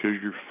posture, because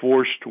you're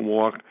forced to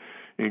walk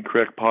in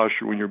correct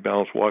posture when you're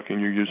balanced walking.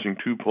 You're using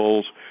two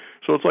poles.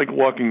 So it's like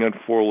walking on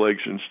four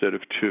legs instead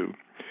of two.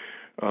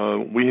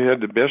 We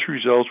had the best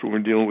results when we're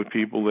dealing with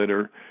people that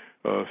are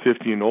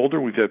 50 and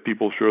older. We've had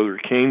people throw their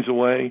canes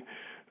away.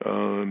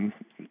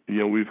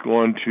 We've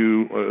gone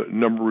to a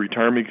number of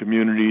retirement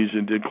communities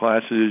and did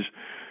classes.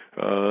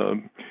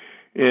 And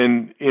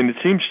it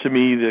seems to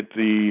me that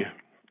the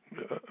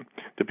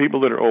people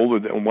that are older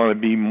that want to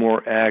be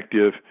more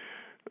active,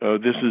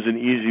 this is an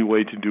easy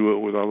way to do it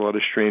without a lot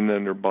of strain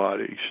on their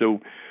body.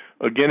 So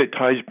again, it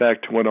ties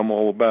back to what I'm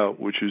all about,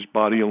 which is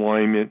body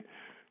alignment,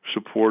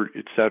 support,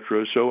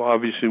 etc. So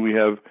obviously we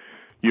have,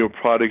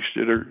 products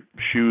that are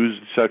shoes,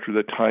 etc.,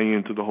 that tie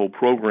into the whole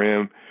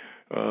program.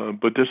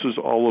 But this is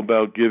all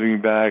about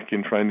giving back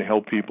and trying to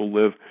help people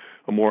live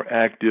a more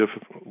active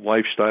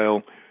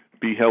lifestyle,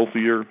 be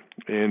healthier,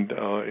 and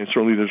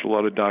certainly there's a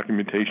lot of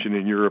documentation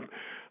in Europe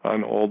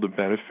on all the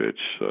benefits.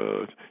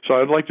 So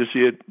I'd like to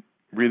see it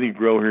really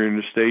grow here in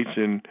the States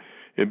and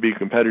be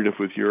competitive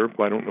with Europe.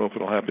 I don't know if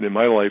it'll happen in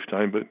my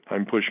lifetime, but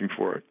I'm pushing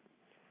for it.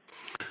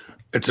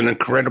 It's an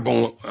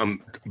incredible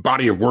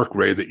body of work,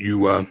 Ray, that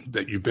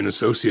you've been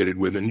associated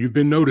with, and you've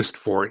been noticed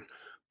for it,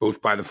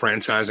 both by the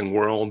franchising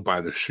world,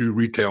 by the Shoe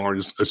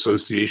Retailers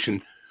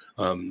Association,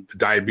 the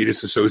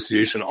Diabetes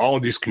Association, all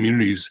of these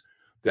communities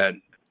that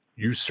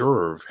you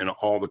serve, and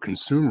all the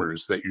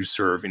consumers that you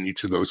serve in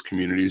each of those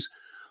communities.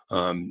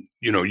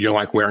 You're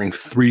like wearing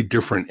three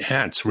different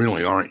hats,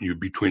 really, aren't you,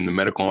 between the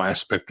medical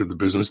aspect of the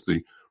business,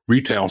 the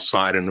retail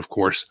side, and of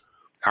course,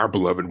 our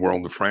beloved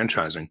world of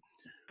franchising.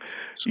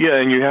 Yeah,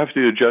 and you have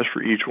to adjust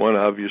for each one,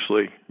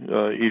 obviously.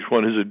 Each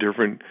one is a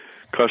different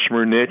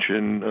customer niche,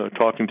 and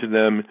talking to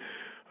them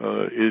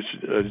is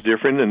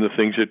different, and the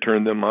things that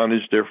turn them on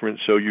is different.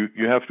 So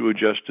you have to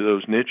adjust to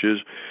those niches.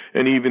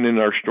 And even in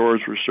our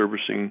stores, we're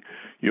servicing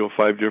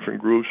 5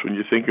 different groups when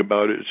you think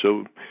about it.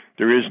 So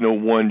there is no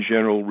one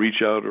general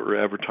reach out or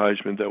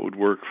advertisement that would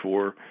work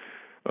for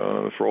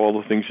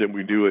all the things that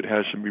we do. It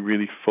has to be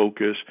really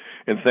focused.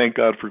 And thank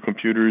God for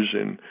computers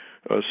and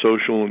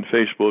social and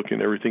Facebook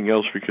and everything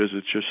else, because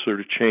it's just sort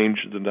of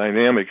changed the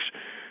dynamics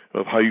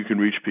of how you can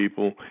reach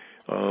people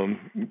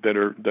that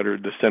are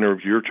the center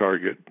of your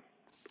target.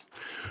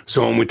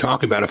 So when we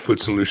talk about a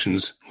Foot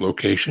Solutions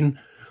location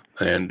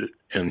and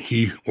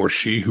he or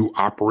she who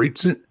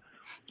operates it,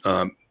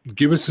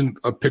 give us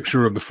a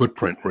picture of the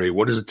footprint, Ray.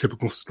 What does a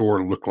typical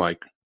store look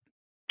like?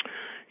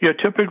 Yeah,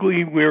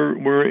 typically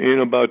we're in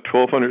about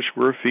 1,200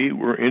 square feet.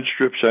 We're in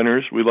strip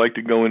centers. We like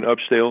to go in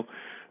upscale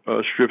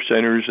strip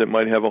centers that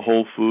might have a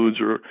Whole Foods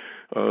or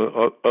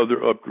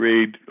other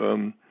upgrade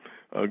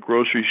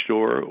grocery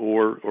store,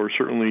 or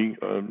certainly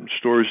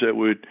stores that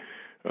would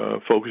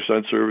focus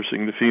on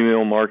servicing the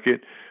female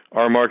market.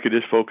 Our market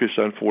is focused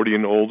on 40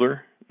 and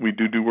older. We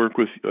do work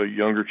with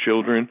younger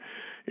children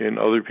and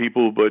other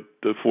people, but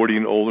the 40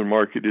 and older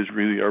market is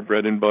really our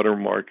bread and butter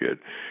market.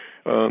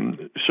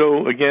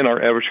 So again,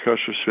 our average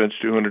customer spends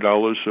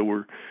 $200, so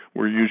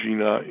we're usually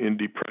not in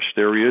depressed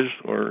areas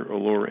or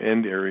lower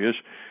end areas.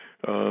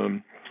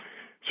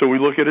 So we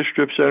look at a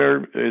strip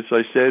center. As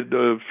I said,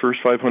 the first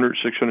 500,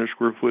 600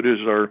 square foot is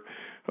our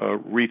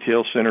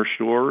retail center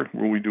store,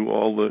 where we do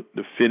all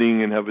the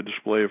fitting and have a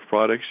display of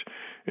products.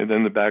 And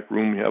then the back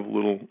room, we have a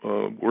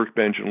little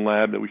workbench and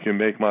lab that we can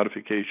make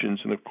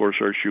modifications, and of course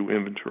our shoe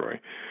inventory.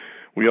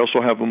 We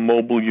also have a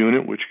mobile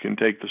unit which can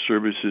take the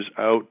services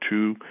out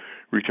to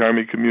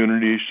retirement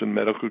communities, to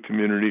medical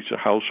communities, to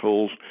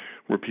households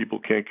where people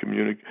can't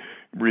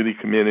really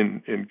come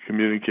in and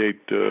communicate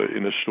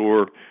in a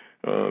store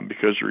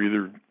because they're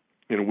either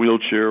in a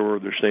wheelchair or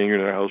they're staying in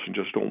their house and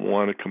just don't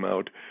want to come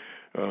out.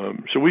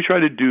 So we try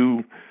to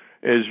do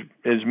as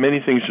many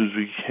things as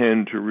we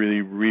can to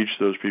really reach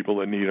those people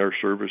that need our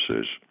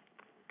services.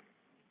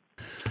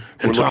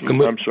 And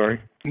I'm sorry.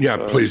 Yeah,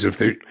 please.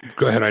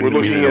 Go ahead. We're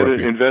looking at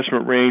an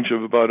investment range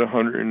of about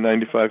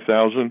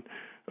 $195,000,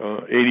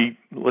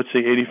 let's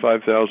say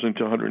 $85,000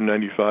 to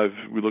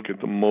 $195,000. We look at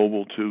the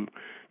mobile to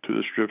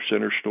the strip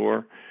center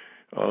store.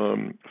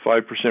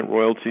 5%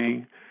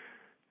 royalty.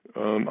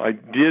 I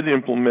did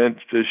implement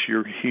this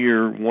year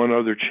here one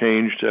other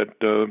change that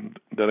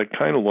I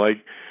kind of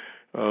like.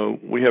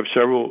 We have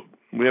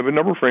a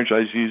number of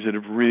franchisees that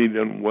have really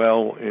done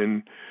well,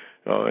 and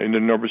the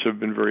numbers have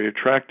been very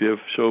attractive.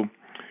 So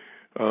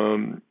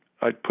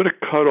I put a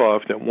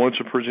cutoff that once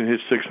a person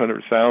hits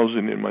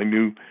 $600,000 in my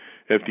new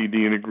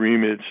FDD and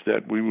agreements,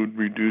 that we would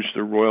reduce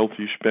the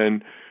royalty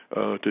spend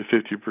to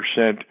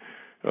 50%,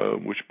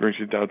 which brings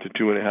it down to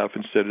 2.5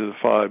 instead of the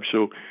 5.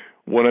 So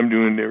what I'm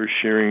doing there is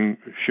sharing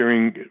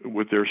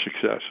with their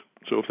success.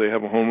 So if they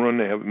have a home run,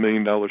 they have $1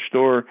 million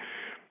store,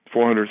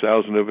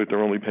 400,000 of it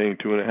they're only paying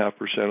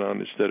 2.5% on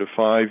instead of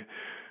 5.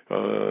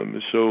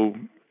 So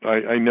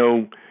I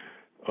know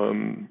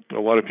a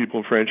lot of people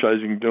in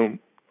franchising don't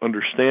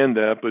understand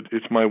that, but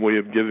it's my way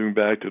of giving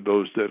back to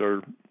those that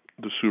are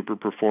the super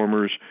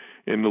performers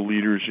and the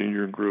leaders in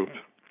your group.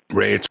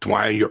 Ray, it's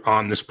why you're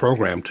on this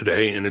program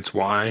today, and it's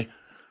why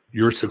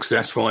you're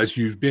successful as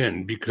you've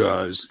been,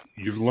 because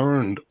you've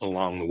learned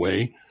along the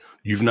way.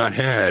 You've not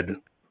had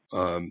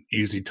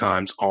easy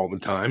times all the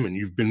time, and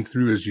you've been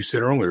through, as you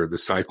said earlier, the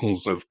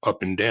cycles of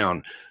up and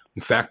down.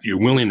 The fact that you're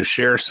willing to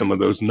share some of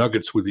those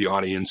nuggets with the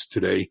audience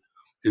today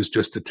is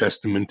just a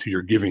testament to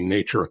your giving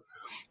nature.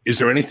 Is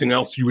there anything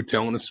else you would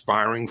tell an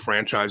aspiring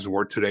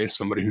franchisor today,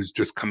 somebody who's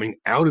just coming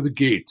out of the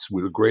gates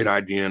with a great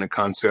idea and a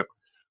concept,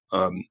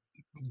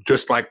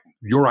 just like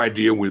your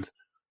idea with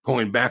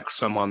pulling back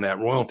some on that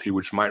royalty,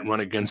 which might run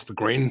against the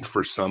grain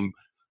for some,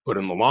 but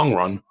in the long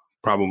run,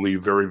 probably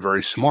very,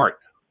 very smart.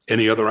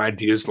 Any other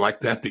ideas like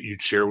that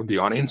you'd share with the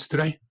audience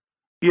today?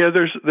 Yeah,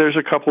 there's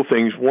a couple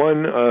things.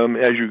 One,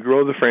 as you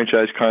grow the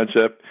franchise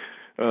concept,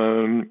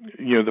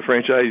 the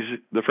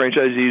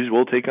franchisees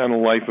will take on a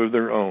life of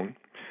their own.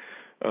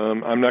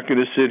 I'm not going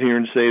to sit here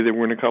and say there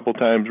weren't a couple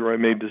times where I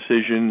made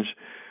decisions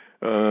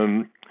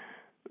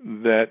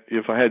that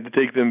if I had to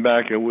take them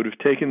back, I would have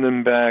taken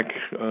them back.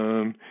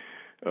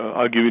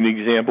 I'll give you an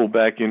example.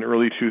 Back in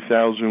early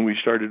 2000, we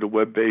started a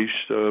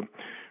web-based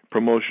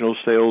promotional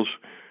sales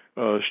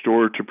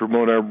store to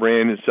promote our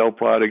brand and sell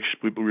products.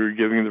 We were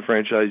giving the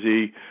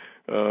franchisee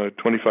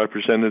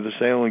 25% of the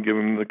sale and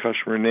giving them the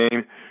customer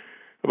name.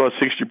 About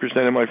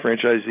 60% of my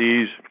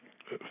franchisees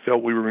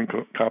felt we were in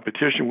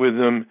competition with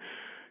them,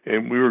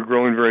 and we were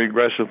growing very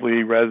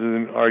aggressively. Rather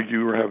than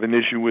argue or have an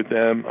issue with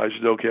them, I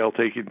said, "Okay, I'll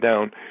take it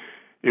down."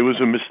 It was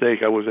a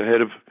mistake. I was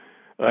ahead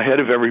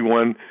of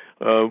everyone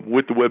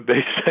with the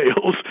web-based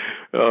sales.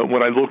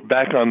 When I look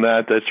back on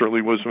that, that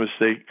certainly was a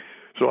mistake.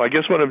 So I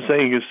guess what I'm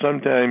saying is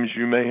sometimes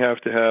you may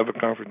have to have a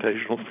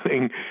confrontational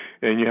thing,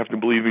 and you have to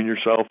believe in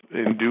yourself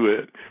and do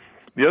it.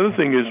 The other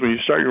thing is when you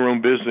start your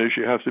own business,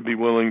 you have to be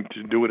willing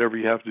to do whatever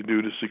you have to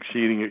do to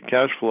succeeding at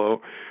cash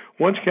flow.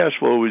 Once cash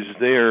flow is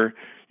there,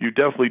 you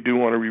definitely do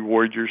want to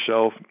reward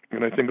yourself.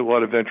 And I think a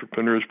lot of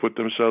entrepreneurs put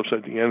themselves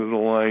at the end of the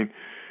line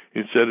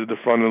instead of the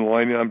front of the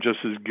line. And I'm just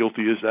as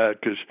guilty as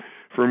that, because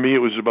for me it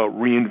was about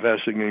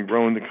reinvesting and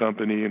growing the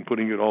company and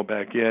putting it all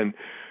back in.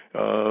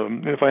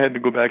 If I had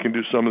to go back and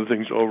do some of the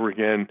things over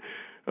again,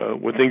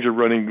 when things are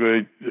running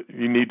good,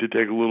 you need to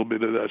take a little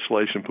bit of that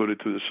slice and put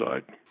it to the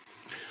side.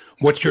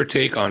 What's your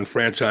take on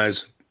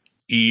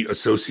franchisee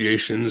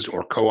associations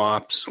or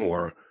co-ops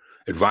or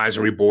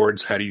advisory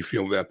boards? How do you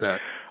feel about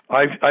that?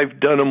 I've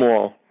done them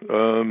all.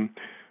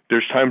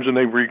 There's times when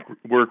they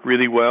work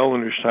really well,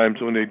 and there's times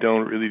when they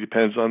don't. It really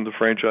depends on the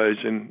franchise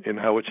and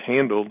how it's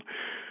handled.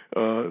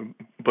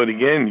 But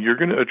again, you're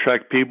going to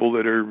attract people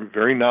that are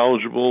very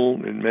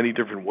knowledgeable in many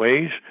different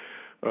ways.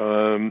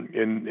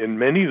 And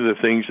many of the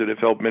things that have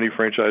helped many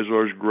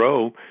franchisors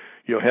grow,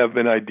 have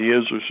been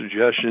ideas or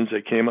suggestions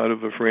that came out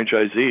of a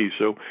franchisee.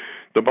 So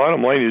the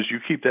bottom line is you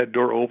keep that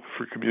door open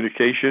for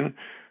communication.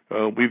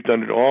 We've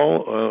done it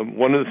all.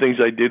 One of the things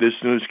I did as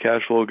soon as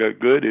cash flow got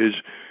good is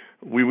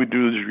we would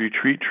do these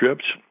retreat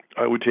trips.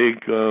 I would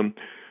take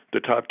the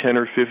top 10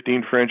 or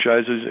 15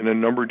 franchises in a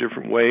number of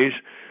different ways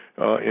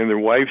and their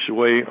wives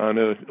away on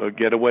a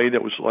getaway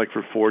that was like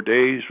for 4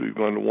 days. We've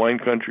gone to wine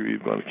country.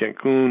 We've gone to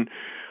Cancun.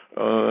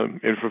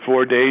 And for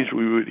 4 days,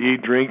 we would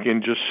eat, drink,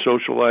 and just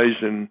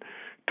socialize and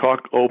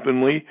talk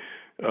openly.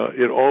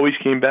 It always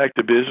came back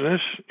to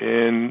business,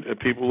 and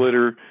people that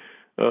are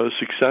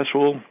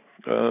successful,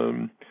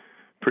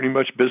 pretty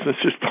much business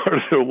is part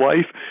of their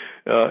life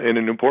and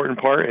an important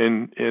part,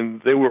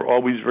 and they were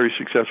always very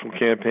successful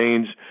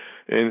campaigns,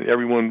 and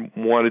everyone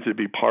wanted to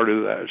be part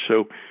of that.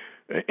 So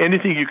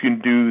anything you can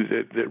do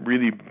that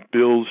really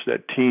builds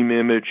that team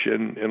image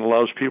and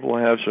allows people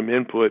to have some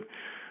input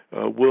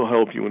will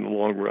help you in the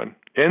long run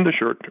and the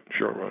short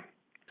run.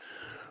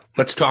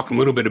 Let's talk a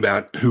little bit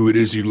about who it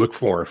is you look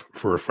for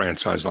a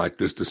franchise like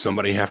this. Does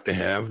somebody have to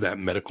have that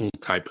medical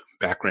type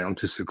background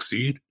to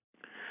succeed?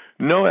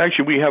 No,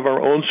 actually, we have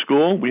our own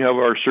school. We have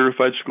our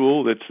certified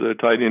school that's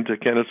tied into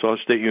Kennesaw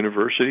State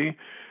University,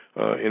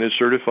 and is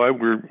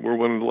certified. We're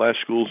one of the last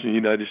schools in the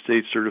United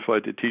States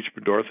certified to teach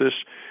Podorthus,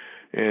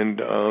 and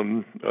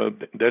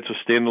that's a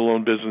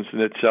standalone business in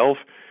itself.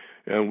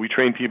 We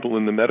train people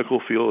in the medical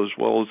field as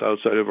well as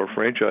outside of our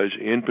franchise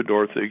in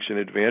podorthics and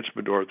advanced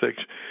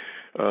podorthics.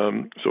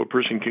 So a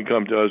person can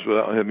come to us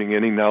without having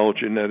any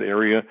knowledge in that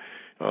area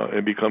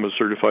and become a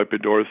certified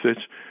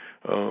podorthist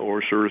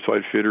or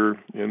certified fitter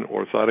and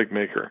orthotic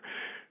maker.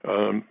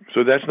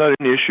 So that's not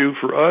an issue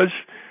for us.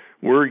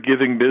 We're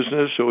giving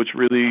business, so it's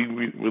really,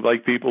 we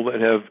like people that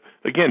have,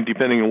 again,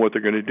 depending on what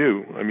they're going to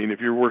do. I mean,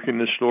 if you're working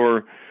in a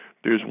store,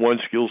 there's one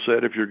skill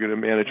set. If you're going to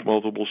manage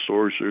multiple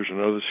stores, there's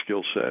another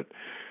skill set.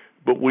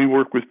 But we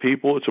work with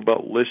people. It's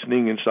about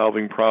listening and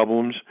solving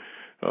problems.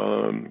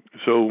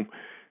 So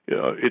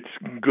it's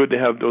good to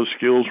have those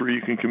skills where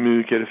you can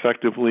communicate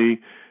effectively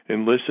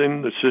and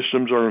listen. The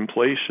systems are in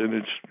place, and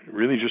it's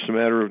really just a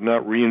matter of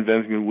not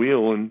reinventing the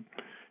wheel and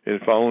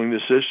following the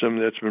system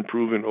that's been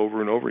proven over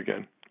and over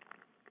again.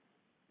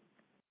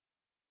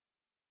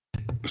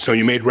 So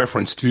you made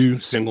reference to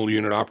single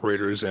unit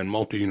operators and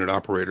multi-unit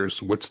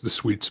operators. What's the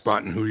sweet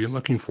spot and who are you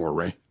looking for,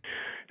 Ray?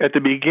 At the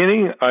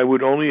beginning, I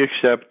would only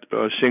accept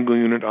single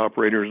unit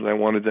operators, and I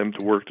wanted them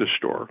to work the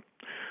store.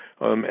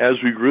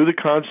 As we grew the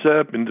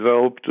concept and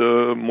developed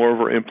more of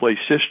our in-place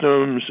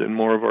systems and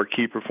more of our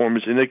key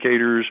performance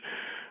indicators,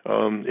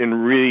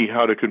 and really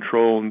how to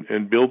control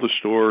and build the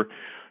store,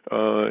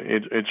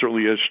 and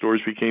certainly as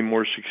stores became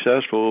more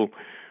successful,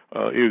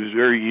 it was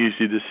very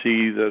easy to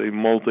see that a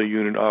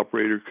multi-unit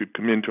operator could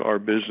come into our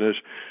business,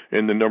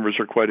 and the numbers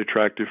are quite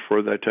attractive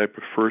for that type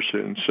of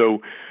person.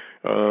 So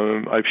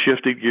I've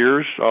shifted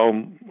gears.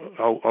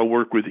 I'll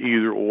work with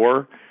either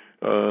or.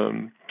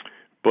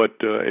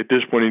 But at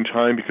this point in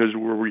time, because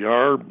where we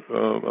are,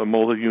 a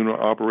multi-unit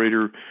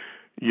operator,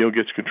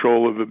 gets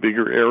control of a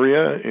bigger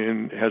area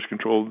and has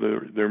control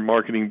of their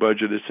marketing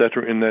budget, et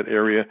cetera, in that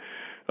area.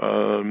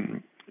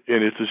 and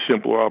it's a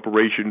simpler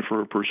operation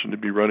for a person to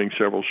be running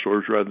several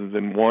stores rather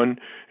than one,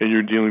 and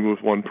you're dealing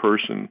with one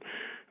person.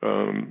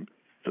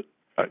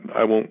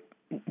 I won't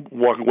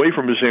walk away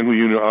from a single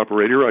unit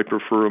operator. I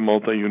prefer a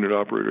multi-unit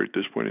operator at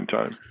this point in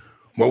time.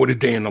 What would a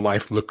day in the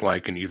life look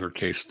like in either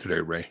case today,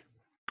 Ray?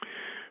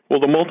 Well,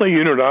 the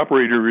multi-unit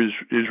operator is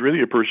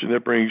really a person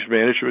that brings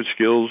management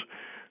skills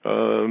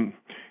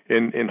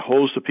and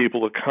holds the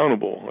people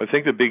accountable. I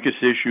think the biggest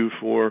issue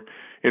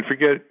and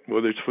forget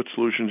whether it's Foot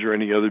Solutions or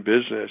any other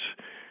business,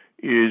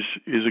 is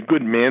a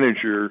good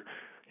manager,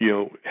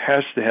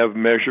 has to have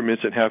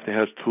measurements and have to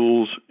have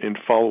tools and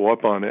follow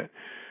up on it.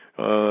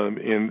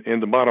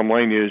 And the bottom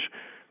line is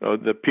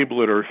the people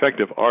that are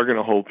effective are going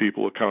to hold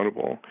people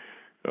accountable.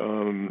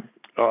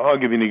 I'll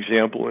give you an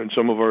example. In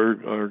some of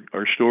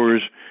our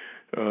stores,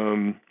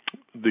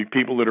 the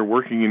people that are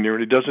working in there,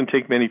 it doesn't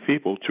take many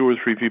people. 2 or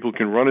 3 people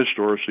can run a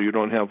store, so you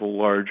don't have a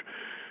large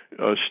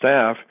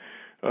staff.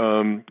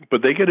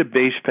 But they get a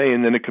base pay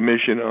and then a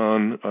commission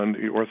on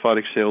the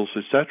orthotic sales,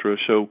 etc.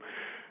 So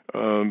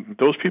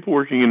those people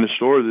working in the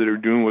store that are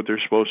doing what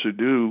they're supposed to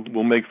do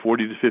will make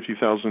 $40,000 to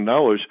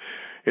 $50,000,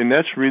 and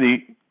that's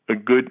really a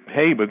good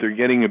pay. But they're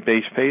getting a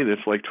base pay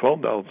that's like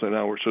 $12 an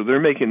hour. So they're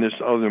making this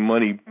other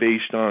money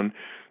based on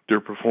their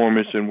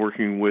performance and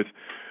working with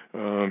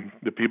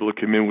the people that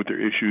come in with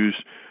their issues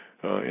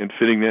and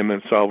fitting them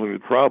and solving the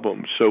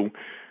problems. So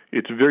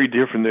it's very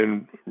different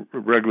than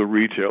regular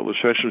retail. The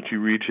specialty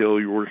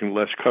retail, you're working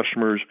less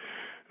customers,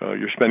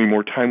 you're spending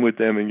more time with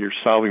them, and you're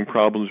solving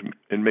problems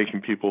and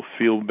making people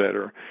feel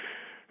better.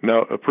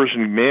 Now, a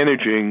person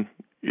managing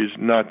is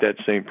not that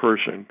same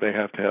person. They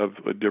have to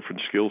have a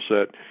different skill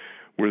set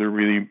where they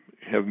really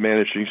have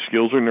managing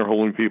skills and they're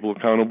holding people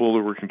accountable,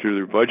 they're working through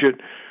their budget,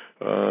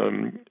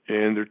 and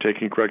they're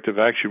taking corrective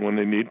action when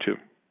they need to.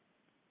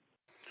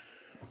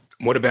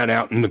 What about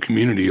out in the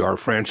community? Our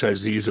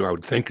franchisees, I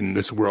would think in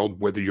this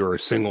world, whether you're a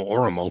single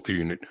or a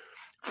multi-unit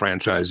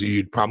franchisee,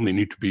 you'd probably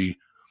need to be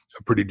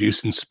a pretty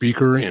decent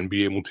speaker and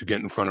be able to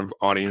get in front of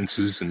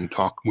audiences and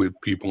talk with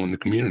people in the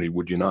community,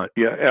 would you not?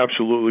 Yeah,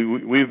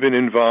 absolutely. We've been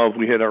involved.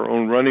 We had our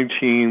own running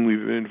team.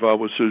 We've been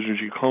involved with Susan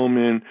G.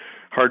 Komen,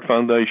 Heart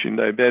Foundation,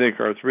 Diabetic,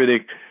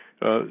 Arthritic,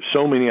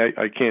 so many,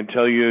 I can't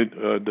tell you.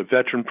 The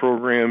veteran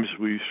programs,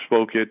 we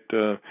spoke at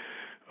a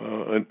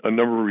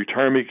number of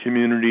retirement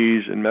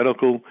communities and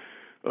medical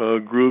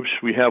groups.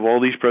 We have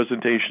all these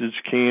presentations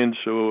canned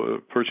so a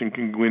person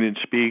can go in and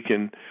speak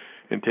and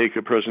take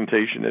a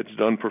presentation that's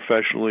done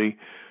professionally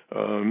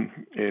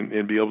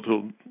and be able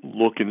to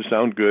look and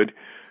sound good.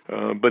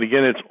 But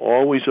again, it's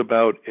always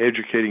about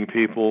educating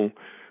people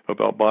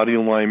about body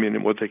alignment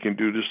and what they can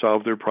do to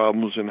solve their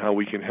problems and how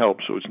we can help.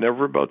 So it's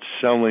never about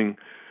selling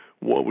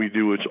what we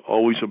do. It's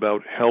always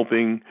about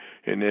helping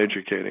and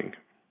educating.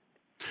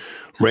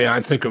 Ray,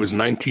 I think it was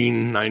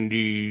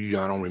 1990,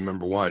 I don't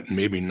remember what,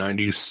 maybe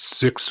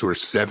 96 or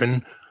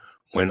 7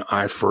 when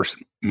I first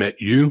met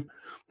you.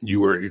 You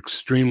were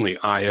extremely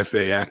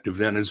IFA active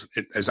then.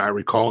 As I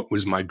recall, it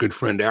was our good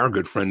friend,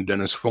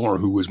 Dennis Fuller,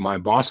 who was my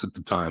boss at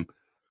the time.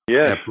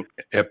 Yes.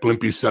 At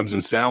Blimpie Subs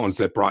and Salads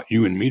that brought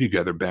you and me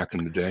together back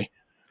in the day.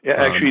 Yeah,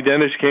 actually,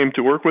 Dennis came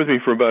to work with me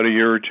for about a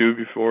year or two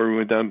before we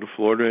went down to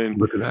Florida and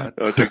look at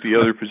that. Took the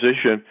other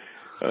position.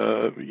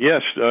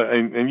 Yes,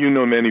 and you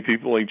know many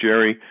people like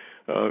Jerry,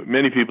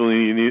 many people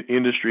in the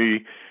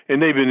industry, and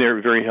they've been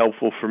there very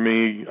helpful for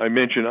me. I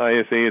mentioned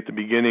IFA at the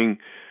beginning.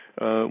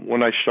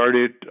 When I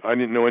started, I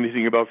didn't know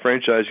anything about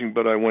franchising,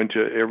 but I went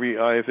to every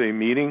IFA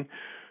meeting.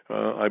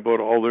 I bought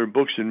all their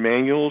books and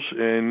manuals,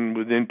 and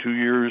within 2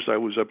 years, I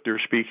was up there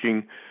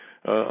speaking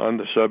on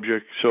the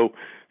subject. So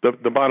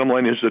the bottom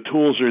line is the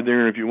tools are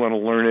there. If you want to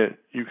learn it,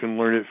 you can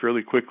learn it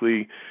fairly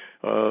quickly,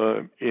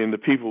 and the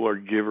people are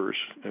givers.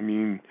 I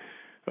mean,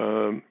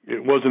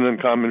 it wasn't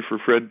uncommon for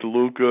Fred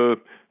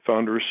DeLuca,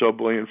 founder of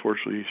Subway.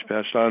 Unfortunately, he's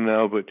passed on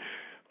now, but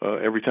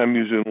every time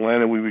he was in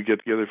Atlanta, we would get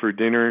together for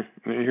dinner.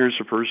 And here's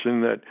a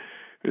person that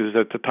is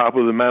at the top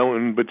of the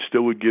mountain, but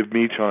still would give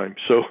me time.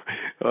 So,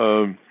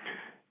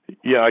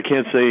 yeah, I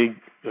can't say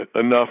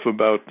enough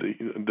about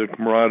the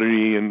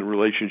camaraderie and the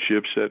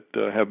relationships that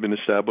have been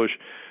established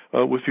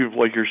with people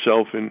like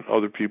yourself and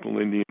other people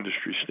in the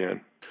industry,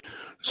 Stan.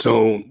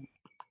 So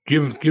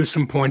give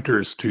some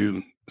pointers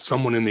to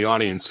someone in the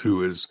audience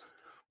who is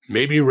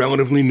maybe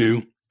relatively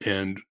new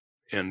and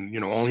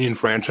only in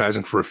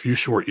franchising for a few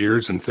short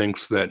years and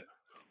thinks that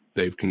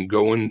they can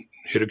go and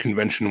hit a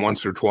convention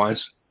once or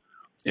twice.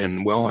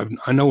 And, well,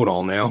 I know it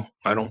all now.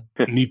 I don't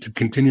need to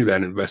continue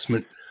that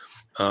investment.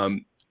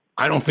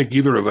 I don't think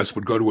either of us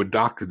would go to a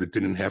doctor that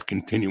didn't have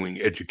continuing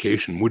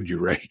education, would you,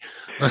 Ray?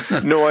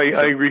 No, I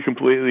agree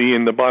completely.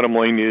 And the bottom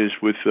line is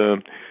with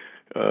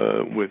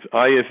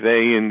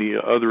IFA and the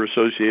other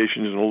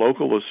associations and the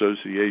local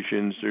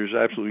associations, there's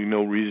absolutely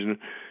no reason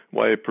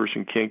why a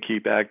person can't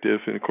keep active.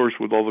 And, of course,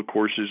 with all the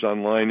courses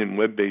online and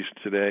web-based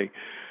today,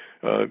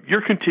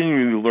 you're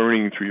continually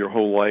learning through your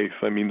whole life.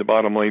 I mean, the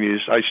bottom line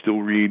is I still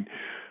read,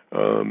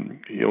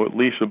 at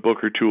least a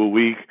book or two a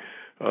week.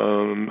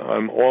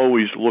 I'm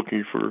always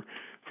looking for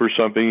for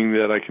something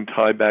that I can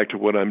tie back to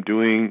what I'm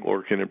doing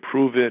or can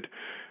improve it.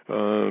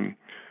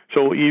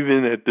 So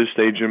even at this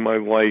stage in my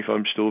life,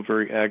 I'm still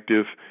very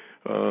active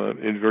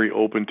and very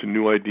open to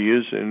new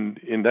ideas,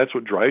 and that's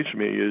what drives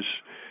me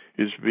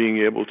is being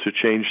able to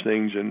change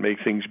things and make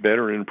things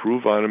better and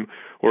improve on them,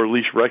 or at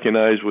least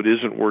recognize what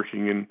isn't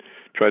working and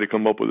try to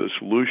come up with a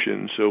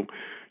solution. So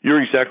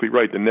you're exactly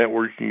right. The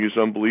networking is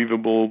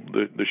unbelievable.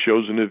 The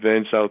shows and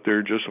events out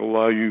there just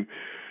allow you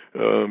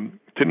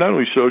to not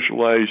only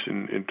socialize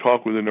and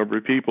talk with a number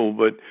of people,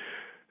 but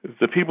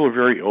the people are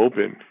very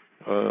open.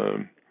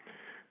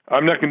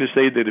 I'm not going to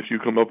say that if you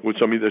come up with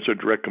somebody that's a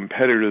direct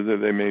competitor that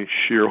they may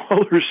share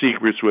all their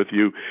secrets with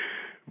you,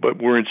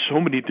 but we're in so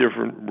many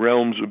different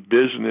realms of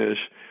business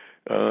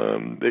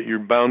that you're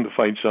bound to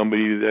find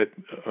somebody that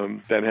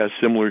has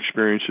similar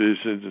experiences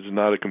and is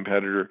not a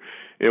competitor.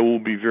 It will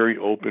be very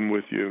open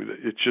with you.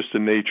 It's just the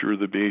nature of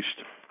the beast.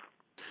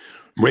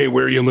 Ray,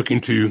 where are you looking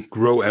to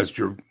grow as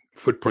your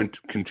footprint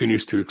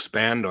continues to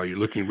expand? Are you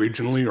looking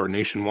regionally or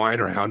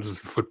nationwide, or how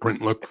does the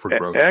footprint look for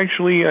growth?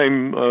 Actually,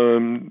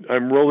 I'm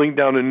rolling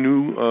down a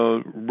new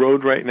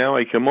road right now.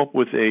 I came up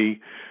with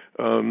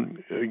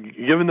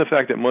given the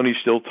fact that money's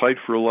still tight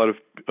for a lot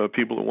of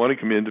people that want to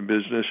come into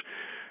business,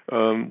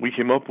 we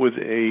came up with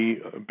a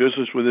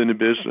business within a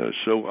business.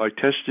 So I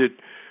tested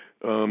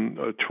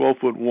a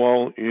 12-foot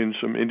wall in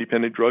some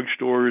independent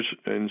drugstores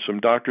and some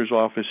doctor's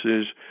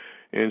offices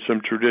and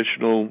some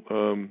traditional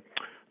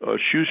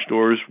shoe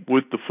stores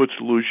with the Foot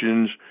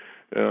Solutions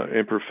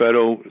and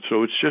Perfetto.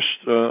 So it's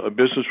just a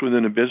business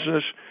within a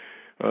business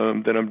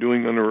that I'm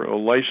doing under a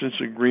license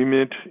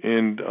agreement.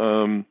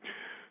 And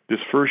this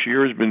first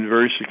year has been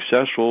very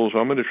successful. So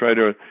I'm going to try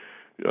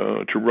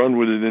to run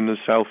with it in the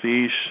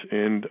Southeast.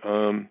 And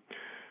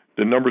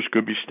the numbers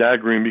could be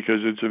staggering because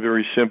it's a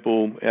very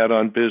simple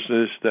add-on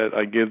business that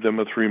I give them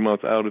a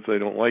 3-month out if they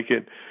don't like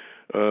it.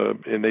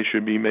 And they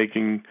should be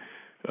making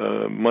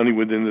money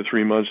within the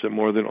 3 months that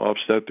more than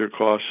offset their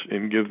costs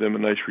and give them a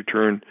nice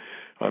return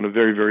on a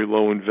very, very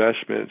low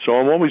investment. So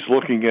I'm always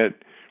looking at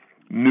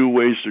new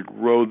ways to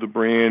grow the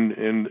brand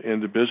and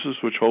the business,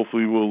 which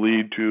hopefully will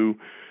lead to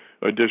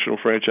additional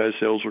franchise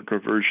sales or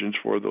conversions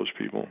for those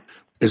people.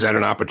 Is that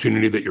an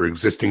opportunity that your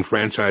existing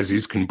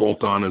franchisees can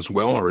bolt on as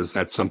well, or is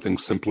that something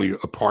simply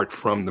apart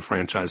from the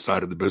franchise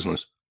side of the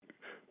business?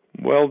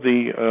 Well,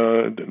 the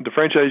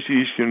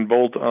franchisees can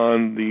bolt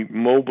on the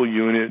mobile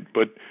unit,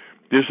 but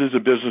this is a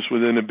business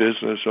within a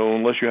business. So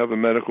unless you have a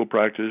medical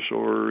practice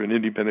or an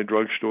independent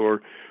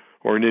drugstore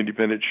or an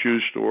independent shoe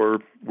store,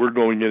 we're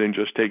going in and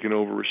just taking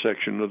over a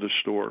section of the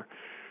store.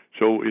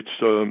 So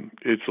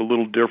it's a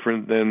little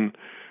different than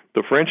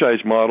the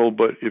franchise model.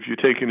 But if you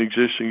take an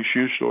existing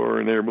shoe store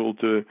and they're able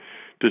to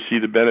see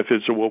the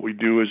benefits of what we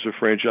do as a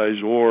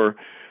franchisor,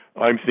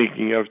 I'm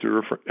thinking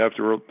after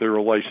they're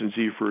a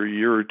licensee for a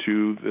year or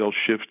two, they'll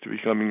shift to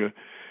becoming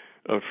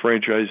a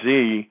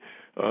franchisee.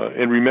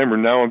 And remember,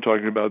 now I'm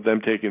talking about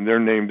them taking their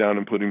name down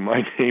and putting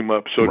my name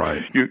up. So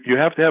right. You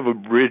have to have a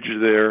bridge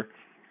there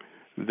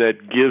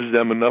that gives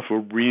them enough of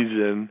a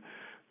reason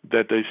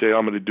that they say,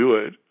 I'm going to do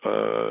it.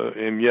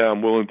 And yeah,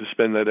 I'm willing to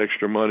spend that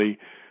extra money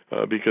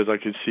because I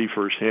can see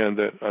firsthand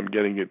that I'm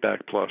getting it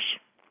back plus.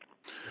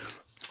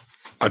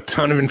 A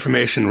ton of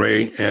information,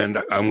 Ray, and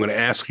I'm going to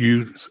ask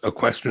you a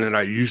question that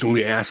I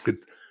usually ask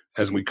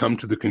as we come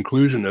to the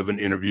conclusion of an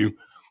interview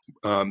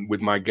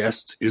with my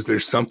guests. Is there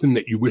something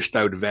that you wished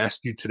I would have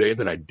asked you today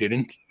that I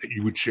didn't, that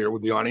you would share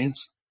with the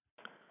audience?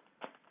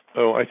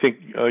 Oh, I think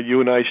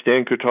you and I,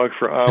 Stan, could talk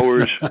for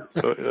hours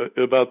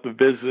about the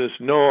business.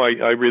 No,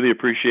 I really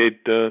appreciate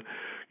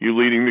you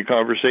leading the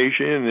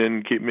conversation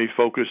and keep me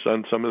focused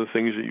on some of the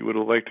things that you would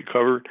have liked to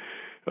cover.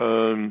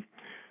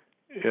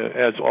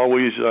 As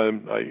always,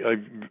 I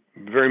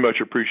very much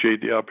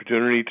appreciate the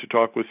opportunity to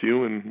talk with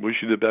you and wish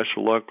you the best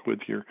of luck with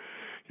your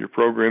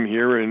program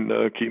here, and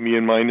keep me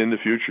in mind in the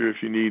future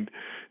if you need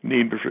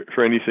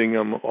for anything.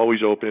 I'm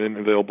always open and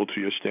available to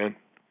you, Stan.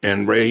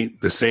 And Ray,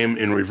 the same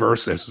in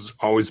reverse, as has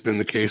always been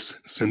the case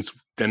since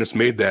Dennis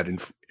made that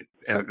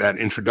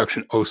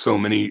introduction so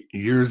many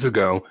years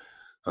ago.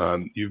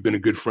 You've been a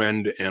good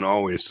friend and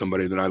always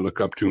somebody that I look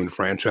up to in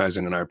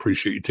franchising, and I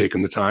appreciate you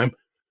taking the time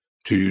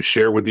to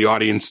share with the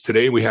audience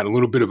today. We had a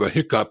little bit of a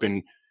hiccup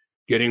in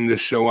getting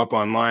this show up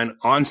online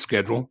on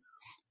schedule,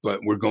 but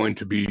we're going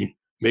to be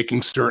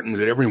making certain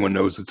that everyone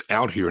knows it's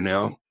out here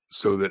now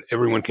so that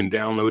everyone can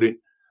download it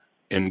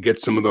and get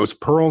some of those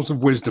pearls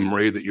of wisdom,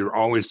 Ray, that you're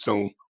always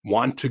so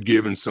want to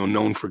give and so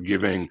known for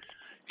giving.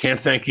 Can't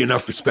thank you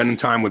enough for spending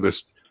time with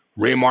us.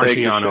 Ray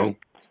Margiano,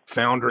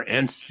 founder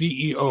and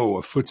CEO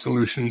of Foot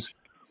Solutions.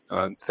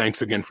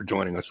 Thanks again for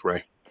joining us,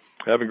 Ray.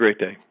 Have a great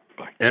day.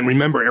 Bye. And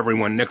remember,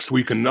 everyone, next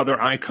week, another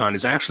icon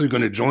is actually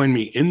going to join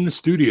me in the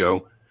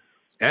studio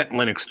at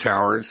Lenox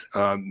Towers.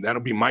 That'll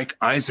be Mike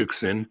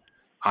Isaacson,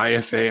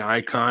 IFA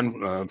icon,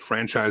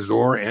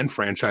 franchisor and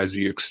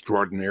franchisee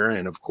extraordinaire,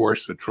 and of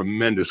course, a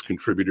tremendous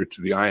contributor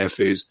to the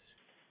IFA's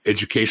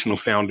educational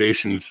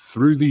foundation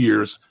through the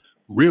years.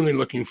 Really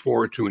looking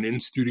forward to an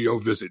in-studio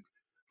visit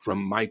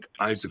from Mike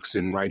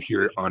Isaacson right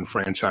here on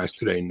Franchise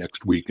Today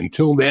next week.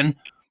 Until then,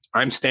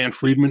 I'm Stan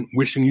Friedman,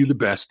 wishing you the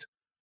best,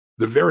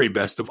 the very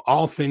best of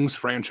all things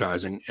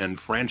franchising, and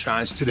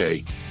Franchise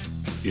Today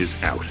is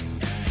out.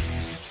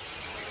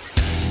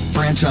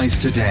 Franchise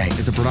Today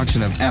is a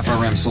production of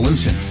FRM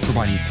Solutions,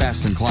 providing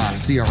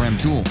best-in-class CRM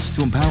tools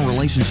to empower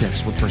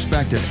relationships with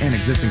prospective and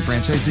existing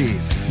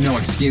franchisees. No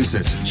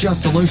excuses,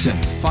 just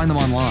solutions. Find them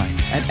online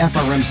at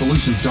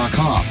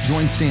frmsolutions.com.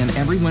 Join Stan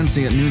every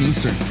Wednesday at noon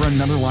Eastern for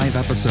another live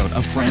episode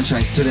of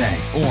Franchise Today.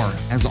 Or,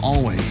 as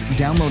always,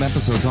 download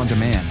episodes on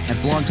demand at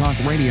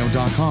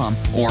blogtalkradio.com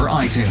or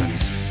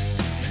iTunes.